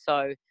head.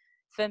 So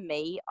for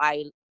me,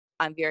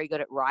 I'm very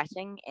good at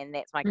writing, and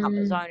that's my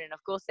comfort zone. And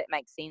of course that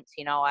makes sense.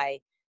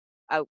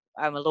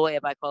 I'm a lawyer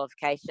by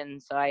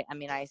qualification, so I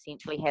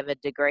essentially have a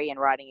degree in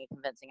writing a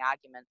convincing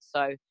argument.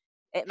 So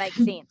it makes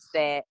sense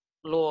that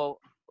law,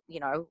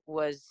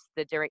 was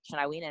the direction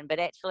I went in. But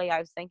actually, I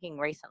was thinking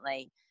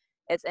recently,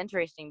 it's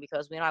interesting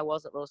because when I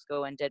was at law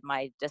school and did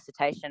my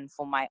dissertation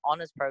for my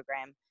honours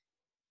program,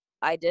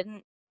 I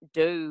didn't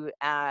do,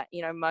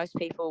 most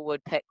people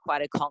would pick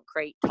quite a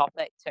concrete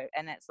topic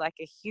and it's like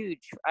a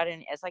huge,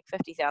 it's like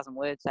 50,000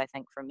 words, I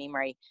think, from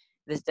memory,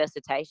 this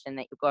dissertation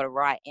that you've got to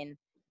write. And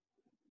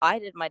I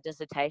did my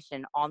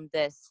dissertation on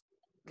this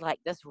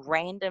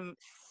random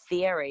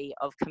theory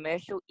of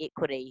commercial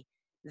equity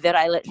that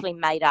I literally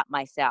made up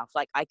myself.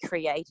 Like, I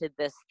created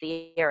this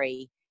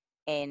theory,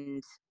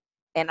 and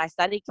I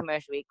studied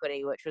commercial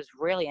equity, which was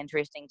really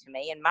interesting to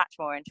me and much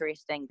more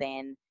interesting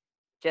than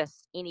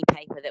just any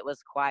paper that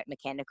was quite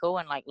mechanical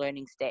and like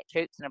learning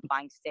statutes and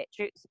applying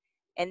statutes.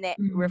 And that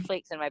Mm.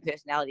 reflects in my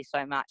personality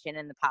so much and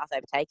in the path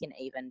I've taken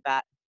even.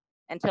 But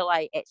until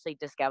I actually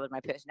discovered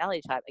my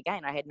personality type,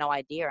 again, I had no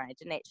idea. And I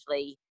didn't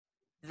actually,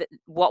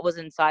 what was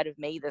inside of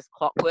me, this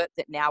clockwork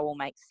that now all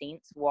makes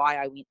sense, why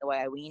I went the way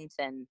I went.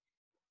 And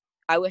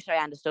I wish I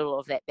understood all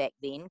of that back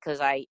then, because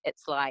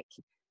it's like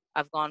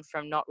I've gone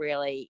from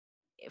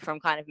from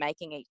kind of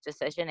making each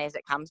decision as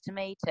it comes to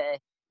me to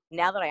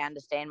now that I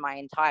understand my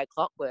entire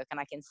clockwork and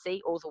I can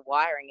see all the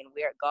wiring and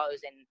where it goes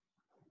and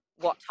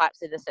what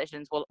types of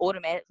decisions will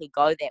automatically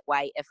go that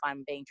way if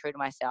I'm being true to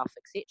myself,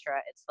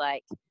 etc. It's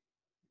like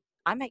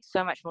I make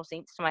so much more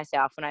sense to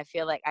myself, and I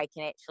feel like I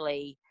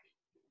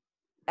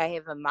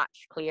have a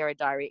much clearer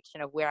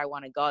direction of where I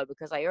want to go,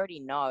 because I already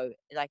know,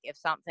 like, if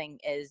something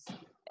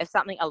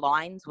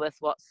aligns with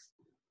what's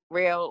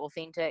real,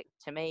 authentic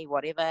to me,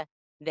 whatever,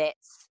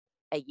 that's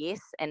a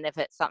yes. And if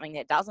it's something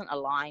that doesn't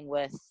align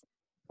with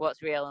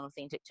what's real and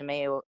authentic to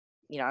me, or,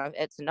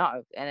 it's a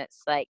no. And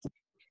it's like,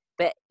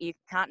 but you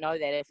can't know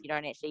that if you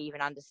don't actually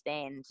even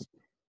understand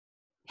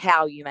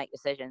how you make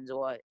decisions,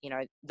 or,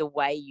 the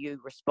way you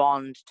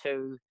respond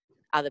to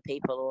other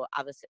people or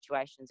other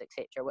situations,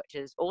 etc., which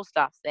is all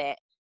stuff that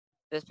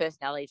this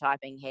personality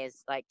typing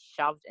has like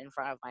shoved in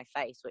front of my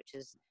face, which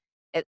is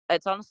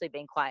it's honestly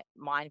been quite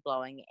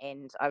mind-blowing.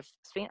 And I've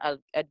spent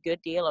a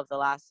good deal of the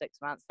last 6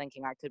 months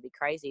thinking I could be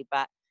crazy,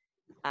 but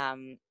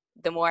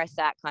the more I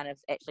start kind of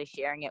actually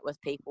sharing it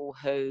with people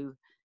who,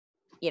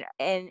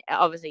 and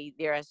obviously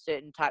there are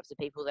certain types of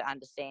people that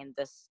understand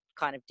this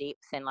kind of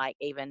depth and like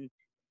even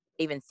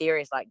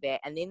theories like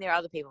that, and then there are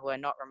other people who are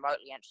not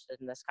remotely interested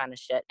in this kind of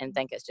shit and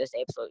think it's just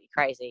absolutely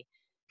crazy.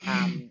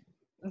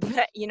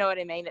 But you know what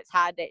I mean? It's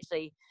hard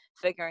actually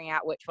figuring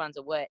out which ones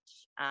are which,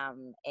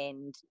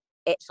 and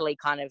actually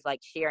kind of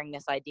like sharing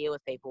this idea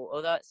with people,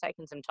 although it's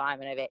taken some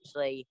time. And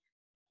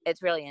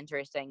it's really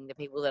interesting, the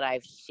people that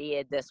I've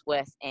shared this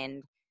with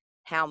and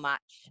how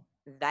much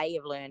they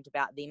have learned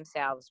about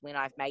themselves when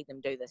I've made them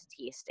do this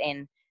test.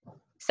 And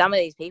some of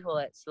these people,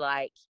 it's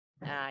like,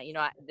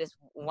 this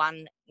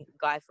one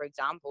guy, for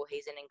example,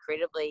 he's an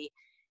incredibly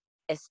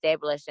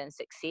established and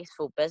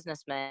successful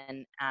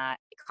businessman,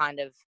 kind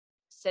of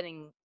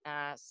sitting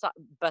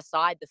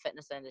beside the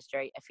fitness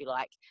industry, if you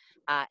like,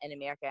 in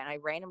America. And I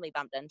randomly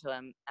bumped into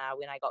him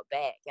when I got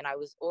back, and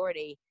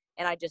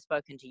I'd just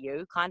spoken to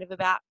you kind of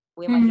about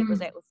where my head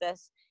was at with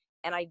this,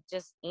 and I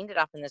just ended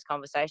up in this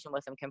conversation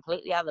with him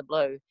completely out of the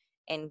blue,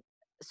 and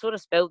sort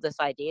of spilled this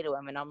idea to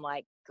him. And I'm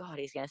like, God,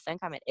 he's going to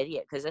think I'm an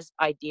idiot, because this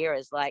idea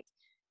is like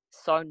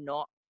so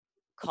not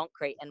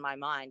concrete in my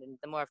mind. And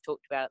the more I've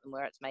talked about it, the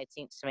more it's made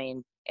sense to me,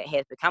 and it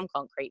has become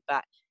concrete.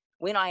 But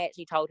when I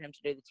actually told him to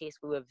do the test,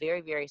 we were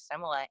very, very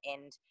similar,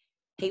 and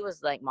he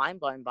was like mind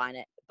blown by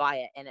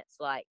it. And it's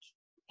like,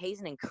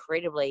 he's an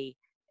incredibly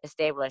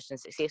established and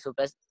successful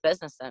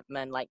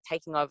businessman, like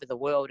taking over the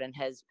world in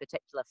his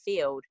particular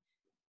field.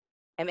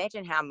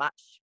 Imagine how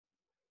much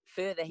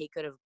further he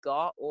could have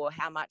got, or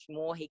how much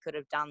more he could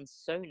have done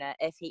sooner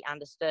if he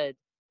understood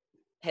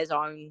his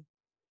own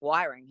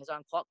wiring, his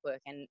own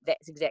clockwork. And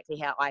that's exactly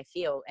how I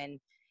feel. And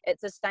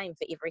it's the same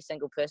for every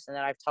single person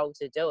that I've told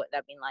to do it.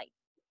 They've been like,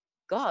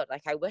 God,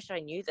 like, I wish I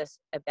knew this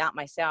about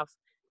myself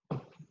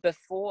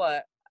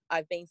before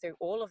I've been through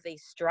all of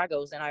these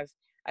struggles. And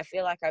I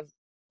feel like I've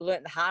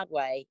learned the hard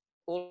way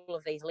all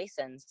of these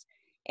lessons.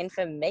 And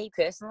for me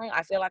personally,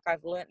 I feel like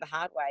I've learned the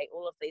hard way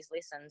all of these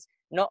lessons,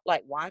 not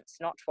like once,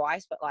 not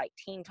twice, but like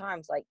 10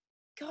 times. Like,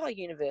 God,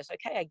 universe,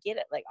 okay, I get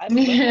it. Like, I've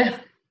learned this.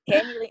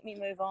 Can you let me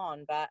move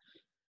on? But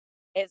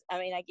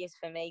I guess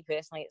for me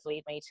personally, it's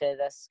led me to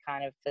this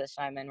kind of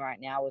position I'm in right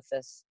now, with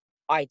this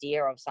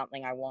idea of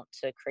something I want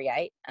to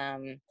create.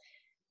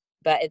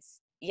 But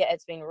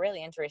it's been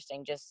really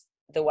interesting, just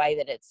the way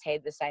that it's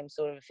had the same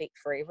sort of effect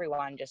for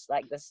everyone. Just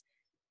like this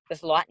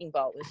lightning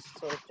bolt was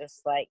sort of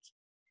just like,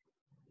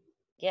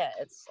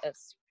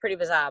 it's pretty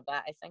bizarre,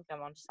 but I think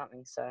I'm onto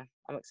something, so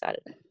I'm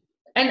excited.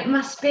 And it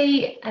must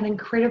be an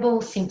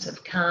incredible sense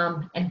of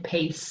calm and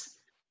peace.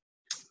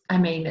 I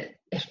mean,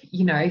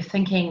 if,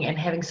 thinking and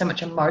having so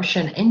much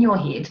emotion in your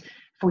head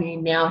for you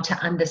now to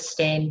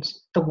understand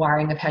the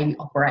wiring of how you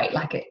operate.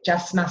 Like, it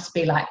just must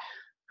be like,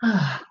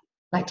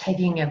 like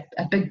taking a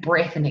big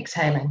breath and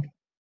exhaling.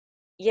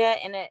 Yeah,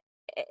 and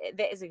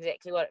that is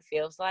exactly what it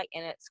feels like.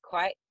 And it's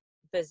quite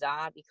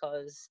bizarre,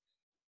 because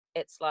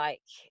it's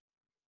like,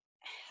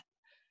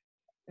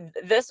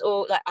 this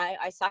all, like,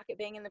 I suck at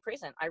being in the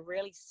present. I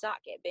really suck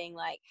at being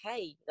like,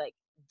 hey, like,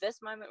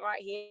 this moment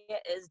right here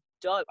is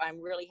dope.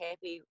 I'm really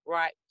happy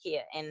right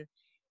here. And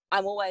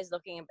I'm always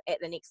looking at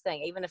the next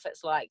thing, even if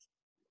it's like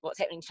what's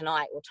happening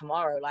tonight or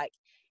tomorrow. Like,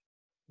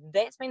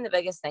 that's been the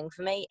biggest thing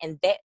for me. And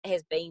that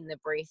has been the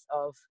breath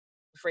of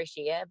fresh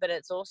air. But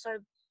it's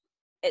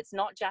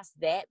not just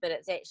that, but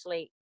it's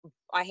actually,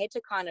 I had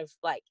to kind of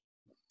like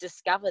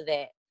discover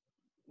that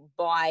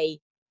by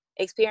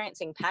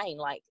experiencing pain.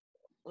 Like,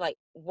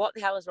 what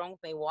the hell is wrong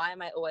with me? Why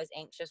am I always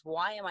anxious?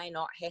 Why am I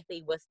not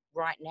happy with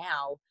right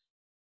now?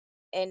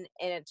 And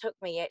it took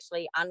me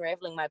actually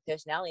unraveling my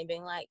personality and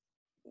being like,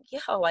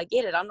 yo, I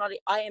get it.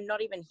 I am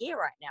not even here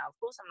right now. Of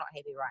course I'm not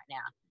happy right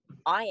now.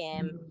 I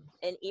am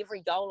in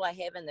every goal I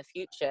have in the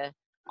future.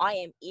 I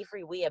am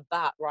everywhere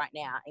but right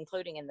now,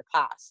 including in the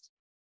past.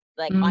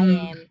 Like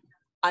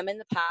I'm in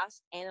the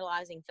past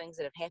analyzing things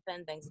that have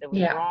happened, things that have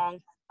went wrong.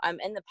 I'm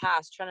in the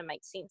past trying to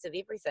make sense of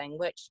everything,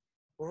 which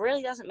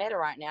really doesn't matter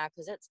right now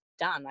because it's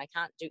done. I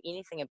can't do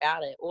anything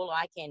about it. All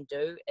I can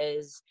do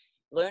is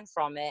learn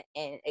from it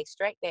and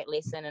extract that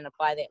lesson and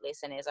apply that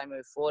lesson as I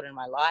move forward in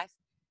my life.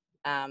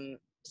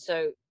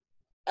 So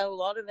a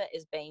lot of it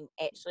has been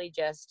actually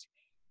just,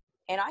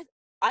 and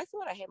I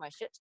thought I had my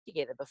shit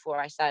together before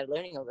I started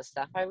learning all this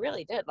stuff. I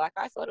really did. Like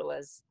I thought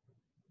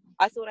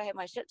I had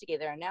my shit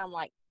together, and now I'm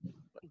like,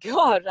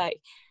 God,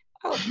 like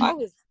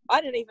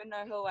I didn't even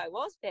know who I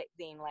was back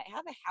then. Like,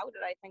 how the hell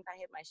did I think I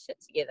had my shit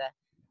together?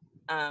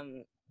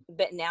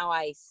 But now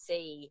I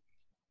see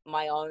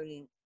my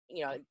own,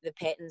 the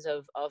patterns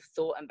of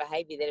thought and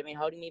behavior that have been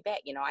holding me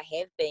back. I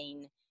have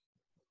been,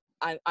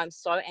 I'm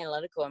so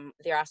analytical, and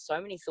there are so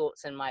many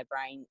thoughts in my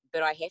brain,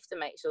 but I have to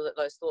make sure that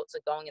those thoughts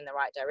are going in the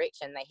right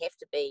direction. They have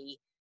to be,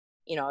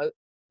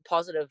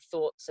 positive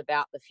thoughts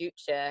about the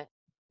future,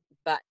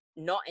 but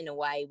not in a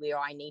way where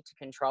I need to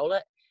control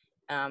it.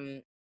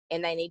 And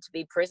they need to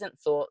be present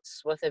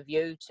thoughts with a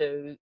view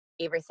to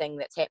everything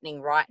that's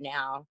happening right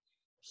now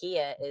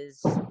here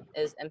is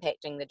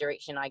impacting the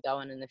direction I go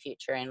in the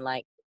future, and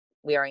like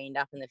where I end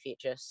up in the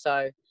future.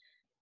 So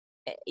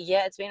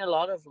yeah, it's been a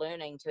lot of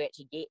learning to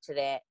actually get to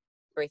that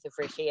breath of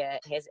fresh air.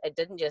 It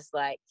didn't just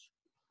like,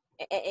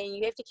 and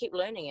you have to keep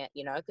learning it,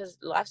 because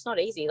life's not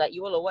easy. Like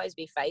you will always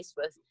be faced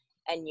with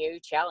a new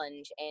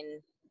challenge.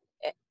 And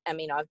I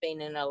mean, I've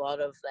been in a lot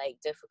of like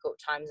difficult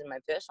times in my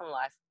personal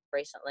life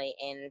recently,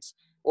 and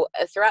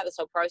throughout this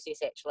whole process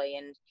actually,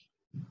 and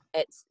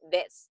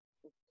that's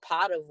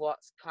part of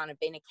what's kind of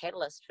been a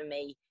catalyst for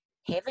me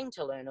having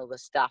to learn all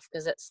this stuff,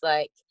 because it's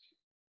like,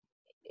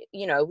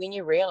 when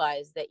you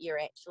realize that you're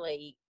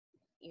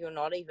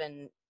not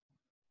even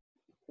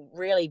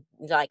really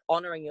like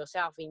honoring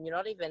yourself, and you're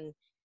not even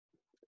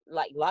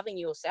like loving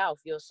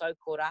yourself. You're so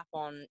caught up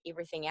on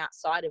everything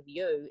outside of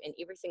you and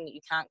everything that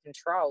you can't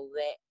control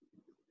that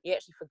you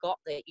actually forgot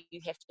that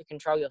you have to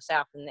control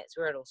yourself, and that's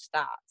where it all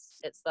starts.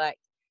 It's like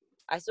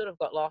I sort of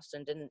got lost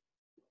and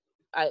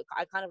I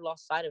kind of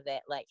lost sight of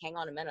that. Like, hang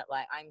on a minute,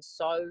 like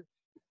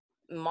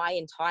my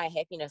entire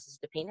happiness is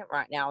dependent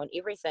right now on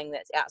everything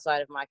that's outside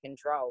of my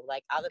control,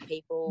 like other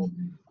people,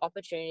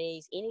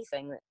 opportunities,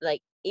 anything,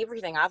 like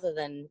everything other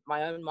than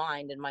my own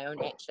mind and my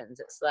own actions.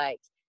 It's like,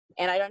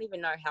 and I don't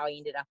even know how I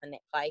ended up in that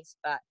place,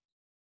 but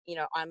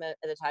I'm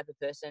the type of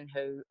person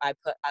who I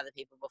put other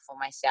people before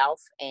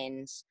myself,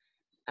 and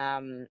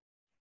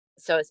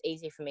so it's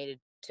easy for me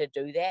to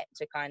do that,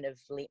 to kind of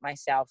let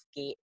myself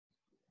get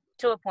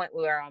to a point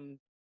where I'm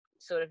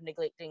sort of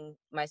neglecting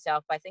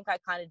myself. I think I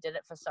kind of did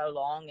it for so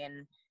long,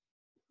 and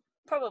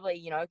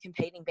probably,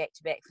 competing back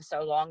to back for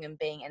so long and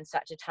being in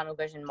such a tunnel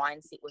vision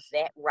mindset with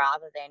that,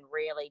 rather than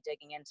really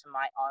digging into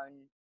my own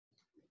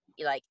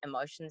like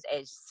emotions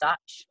as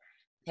such,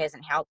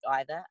 hasn't helped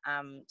either.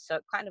 So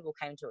it kind of all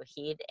came to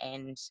a head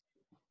and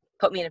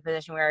put me in a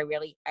position where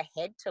I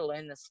had to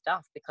learn this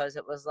stuff, because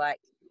it was like,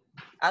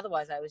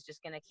 otherwise I was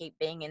just going to keep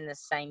being in the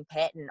same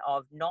pattern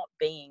of not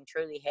being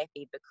truly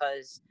happy,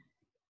 because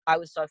I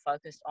was so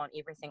focused on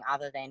everything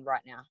other than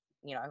right now,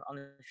 on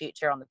the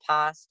future, on the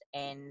past.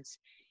 And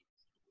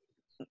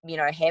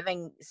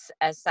having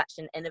such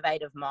an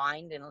innovative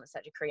mind and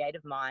such a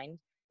creative mind,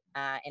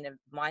 and a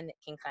mind that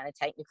can kind of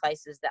take me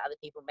places that other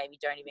people maybe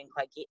don't even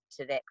quite get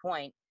to that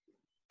point,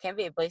 can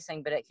be a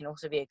blessing, but it can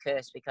also be a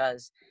curse,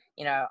 because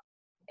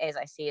as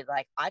I said,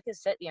 like I could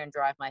sit there and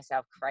drive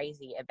myself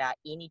crazy about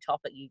any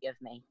topic you give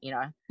me.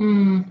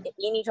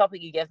 Any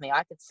topic you give me,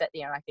 I could sit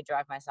there and I could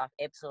drive myself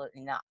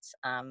absolutely nuts,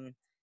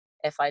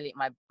 if I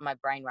let my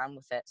brain run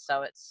with it.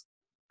 So it's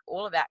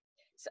all about,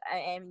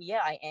 and yeah,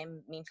 I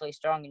am mentally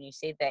strong, and you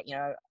said that,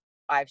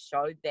 I've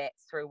showed that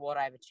through what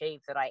I've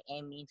achieved, that I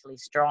am mentally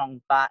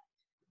strong, but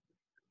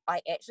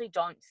I actually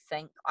don't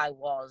think I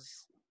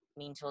was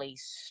mentally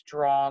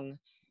strong.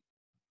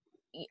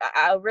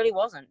 I really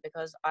wasn't,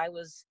 because I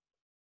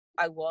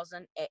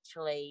wasn't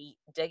actually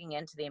digging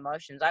into the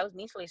emotions. I was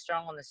mentally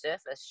strong on the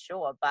surface,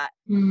 sure, but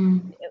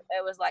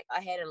it was like I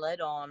had a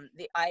lid on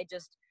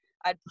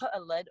I'd put a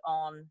lid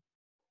on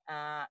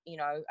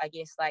I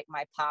guess like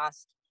my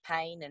past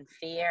pain and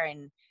fear,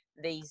 and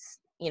these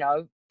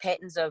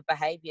patterns of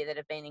behavior that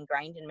have been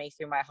ingrained in me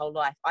through my whole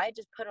life. I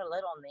just put a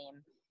lid on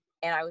them,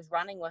 and I was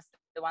running with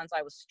the ones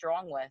I was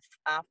strong with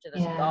after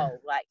this goal.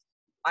 Like,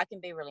 I can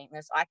be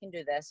relentless, I can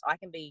do this, I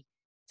can be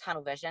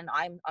tunnel vision,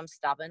 I'm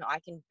stubborn, I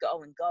can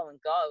go and go and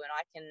go, and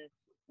I can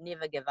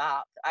never give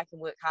up, I can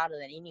work harder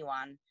than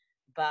anyone.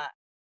 But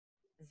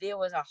there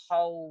was a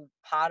whole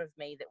part of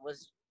me that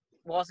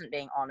wasn't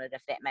being honored,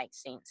 if that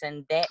makes sense.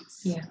 And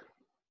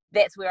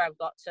that's where I've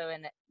got to,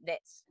 and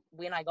that's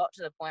when I got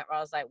to the point where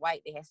I was like,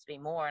 wait, there has to be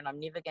more, and I'm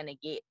never going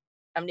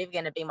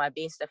to be my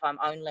best if I'm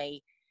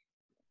only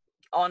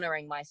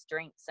honoring my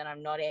strengths, and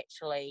I'm not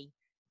actually.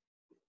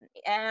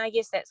 And I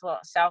guess that's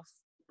what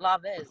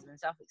self-love is, and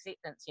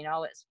self-acceptance.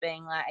 It's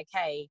being like,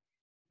 okay,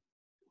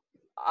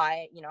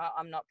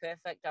 I'm not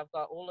perfect. I've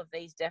got all of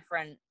these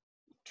different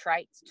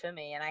traits to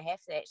me, and I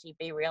have to actually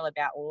be real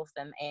about all of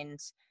them. And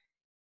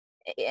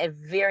a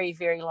very,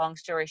 very long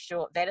story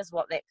short, that is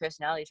what that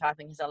personality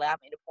typing has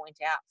allowed me to point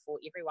out for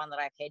everyone that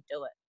I've had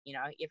do it.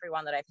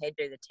 Everyone that I've had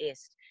do the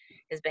test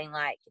has been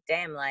like,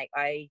 damn, like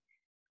I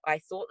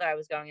thought that I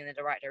was going in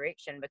the right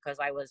direction because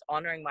I was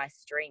honoring my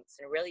strengths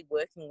and really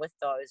working with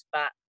those.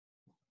 But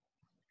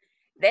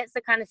that's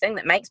the kind of thing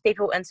that makes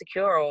people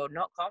insecure or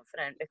not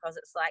confident, because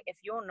it's like, if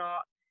you're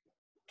not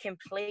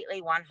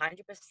completely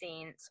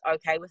 100%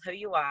 okay with who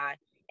you are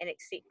and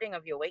accepting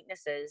of your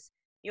weaknesses,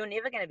 you're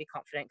never going to be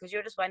confident, because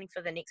you're just waiting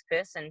for the next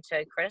person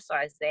to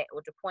criticize that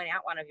or to point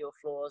out one of your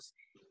flaws,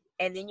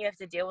 and then you have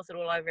to deal with it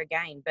all over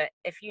again. But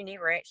if you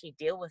never actually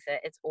deal with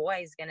it, it's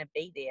always going to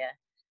be there.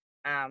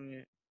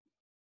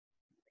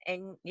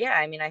 And yeah,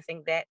 I mean, I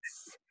think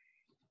that's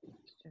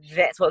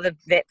what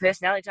that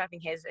personality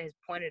typing has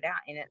pointed out,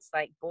 and it's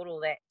like brought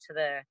all that to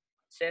the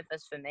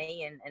surface for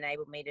me and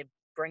enabled me to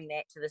bring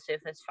that to the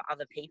surface for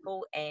other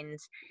people. And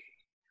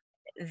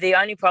the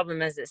only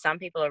problem is that some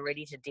people are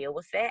ready to deal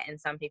with that and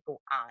some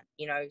people aren't.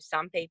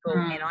 Some people,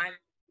 and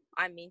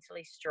I'm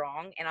mentally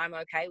strong and I'm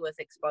okay with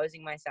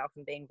exposing myself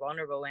and being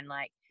vulnerable, and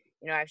like,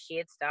 I've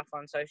shared stuff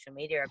on social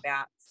media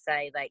about,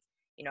 say, like,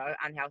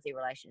 unhealthy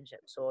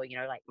relationships, or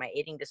like my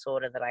eating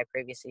disorder that I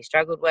previously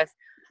struggled with,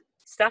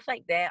 stuff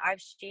like that. I've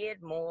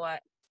shared more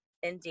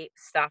in-depth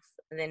stuff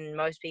than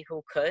most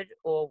people could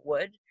or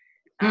would.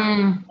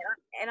 And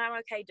I'm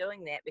okay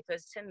doing that,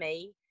 because to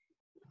me,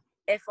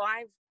 if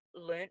I've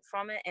learned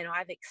from it and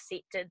I've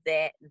accepted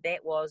that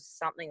that was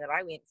something that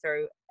I went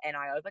through and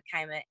I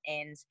overcame it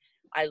and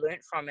I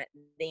learned from it,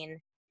 then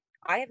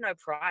I have no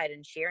pride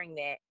in sharing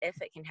that if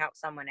it can help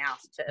someone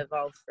else to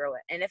evolve through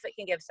it, and if it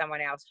can give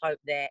someone else hope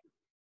that,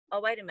 oh,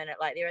 wait a minute,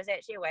 like, there is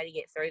actually a way to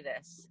get through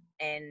this.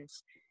 And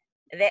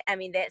that, I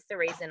mean, that's the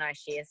reason I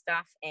share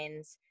stuff,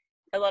 and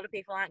a lot of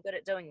people aren't good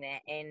at doing that.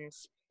 And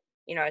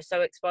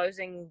so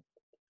exposing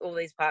all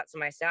these parts of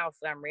myself,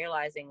 I'm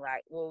realizing,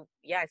 like, well,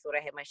 yeah, I thought I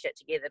had my shit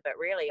together, but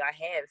really I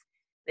have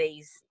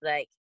these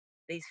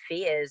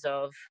fears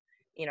of,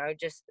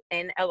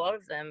 and a lot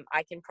of them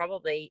I can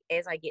probably,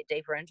 as I get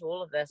deeper into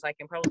all of this, I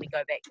can probably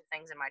go back to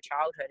things in my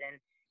childhood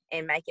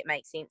and make it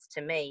make sense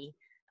to me.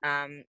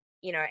 And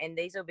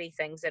these will be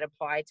things that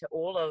apply to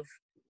all of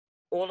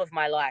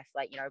my life,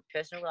 like,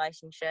 personal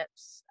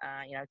relationships,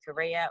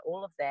 career,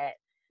 all of that.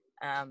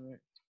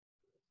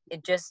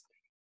 It just,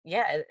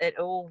 yeah,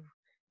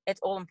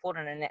 it's all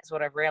important, and that's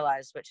what I've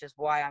realized, which is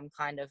why I'm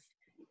kind of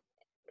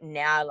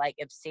now like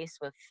obsessed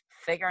with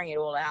figuring it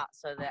all out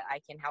so that I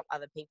can help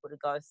other people to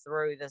go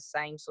through the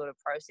same sort of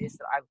process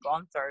that I've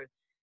gone through,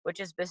 which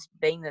has just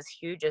been this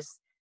hugest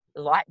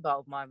light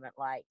bulb moment,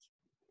 like,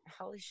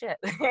 holy shit.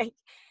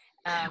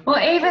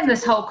 Well, even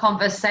this whole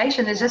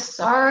conversation, there's just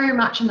so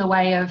much in the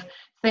way of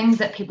things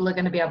that people are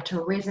going to be able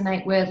to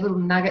resonate with, little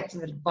nuggets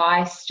of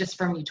advice just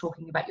from you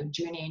talking about your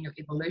journey and your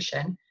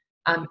evolution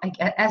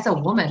as a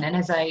woman and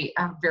as a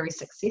very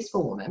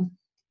successful woman.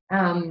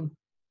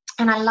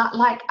 And I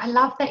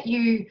love that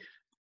you're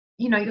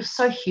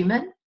so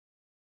human,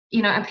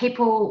 and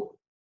people,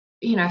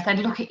 if they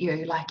look at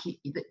you like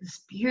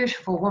this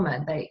beautiful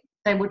woman, they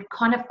would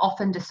kind of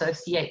often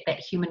dissociate that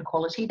human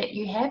quality that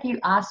you have.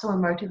 You are so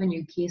emotive and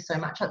you care so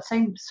much. It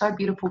seems so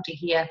beautiful to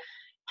hear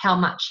how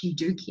much you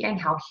do care and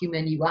how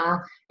human you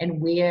are,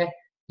 and where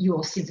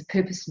your sense of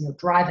purpose and your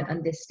drive and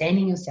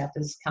understanding yourself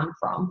has come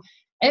from.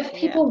 If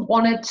people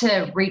wanted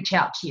to reach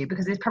out to you,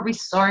 because there's probably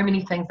so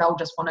many things they'll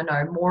just want to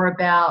know more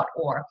about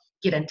or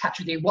get in touch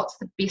with you, what's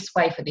the best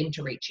way for them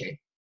to reach you?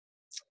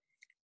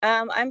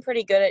 I'm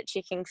pretty good at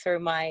checking through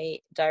my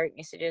direct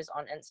messages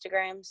on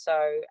Instagram.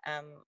 So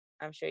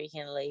I'm sure you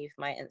can leave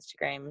my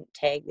Instagram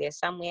tag there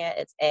somewhere.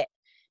 It's at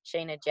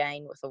Sheena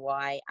Jayne with a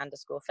Y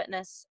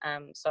 _fitness.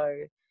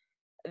 So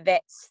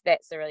that's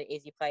a really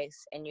easy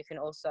place. And you can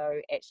also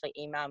actually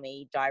email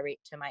me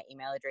direct to my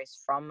email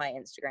address from my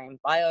Instagram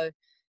bio.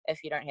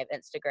 If you don't have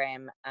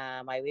Instagram,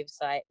 my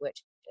website,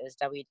 which is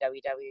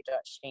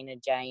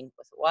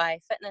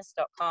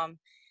www.sheenajayne.com.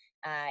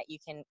 You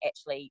can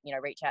actually,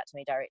 reach out to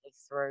me directly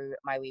through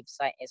my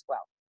website as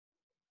well.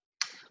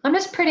 I'm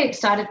just pretty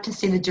excited to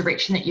see the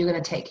direction that you're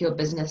going to take your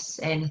business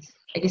and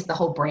I guess the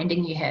whole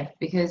branding you have,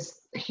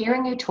 because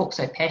hearing you talk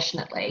so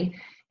passionately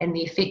and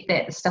the effect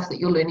that the stuff that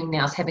you're learning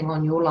now is having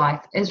on your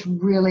life is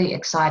really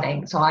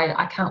exciting. So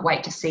I can't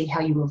wait to see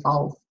how you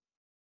evolve.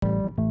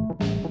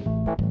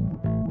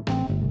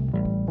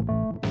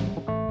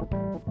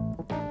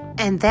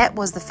 And that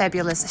was the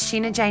fabulous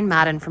Sheena Jayne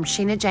Martin from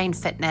Sheena Jayne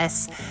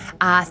Fitness.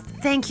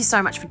 Thank you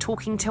so much for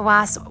talking to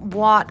us.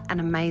 What an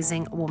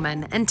amazing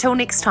woman. Until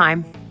next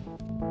time.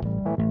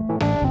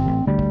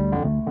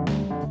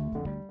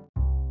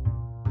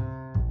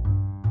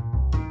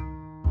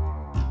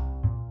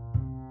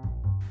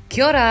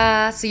 Kia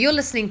ora. So you're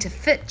listening to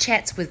Fit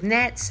Chats with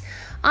Nats.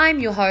 I'm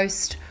your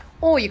host,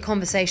 or your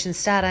conversation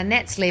starter,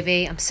 Nats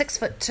Levy. I'm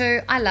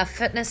 6'2". I love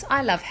fitness,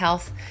 I love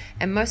health,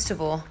 and most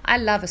of all, I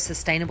love a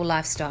sustainable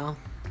lifestyle.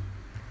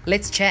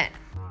 Let's chat.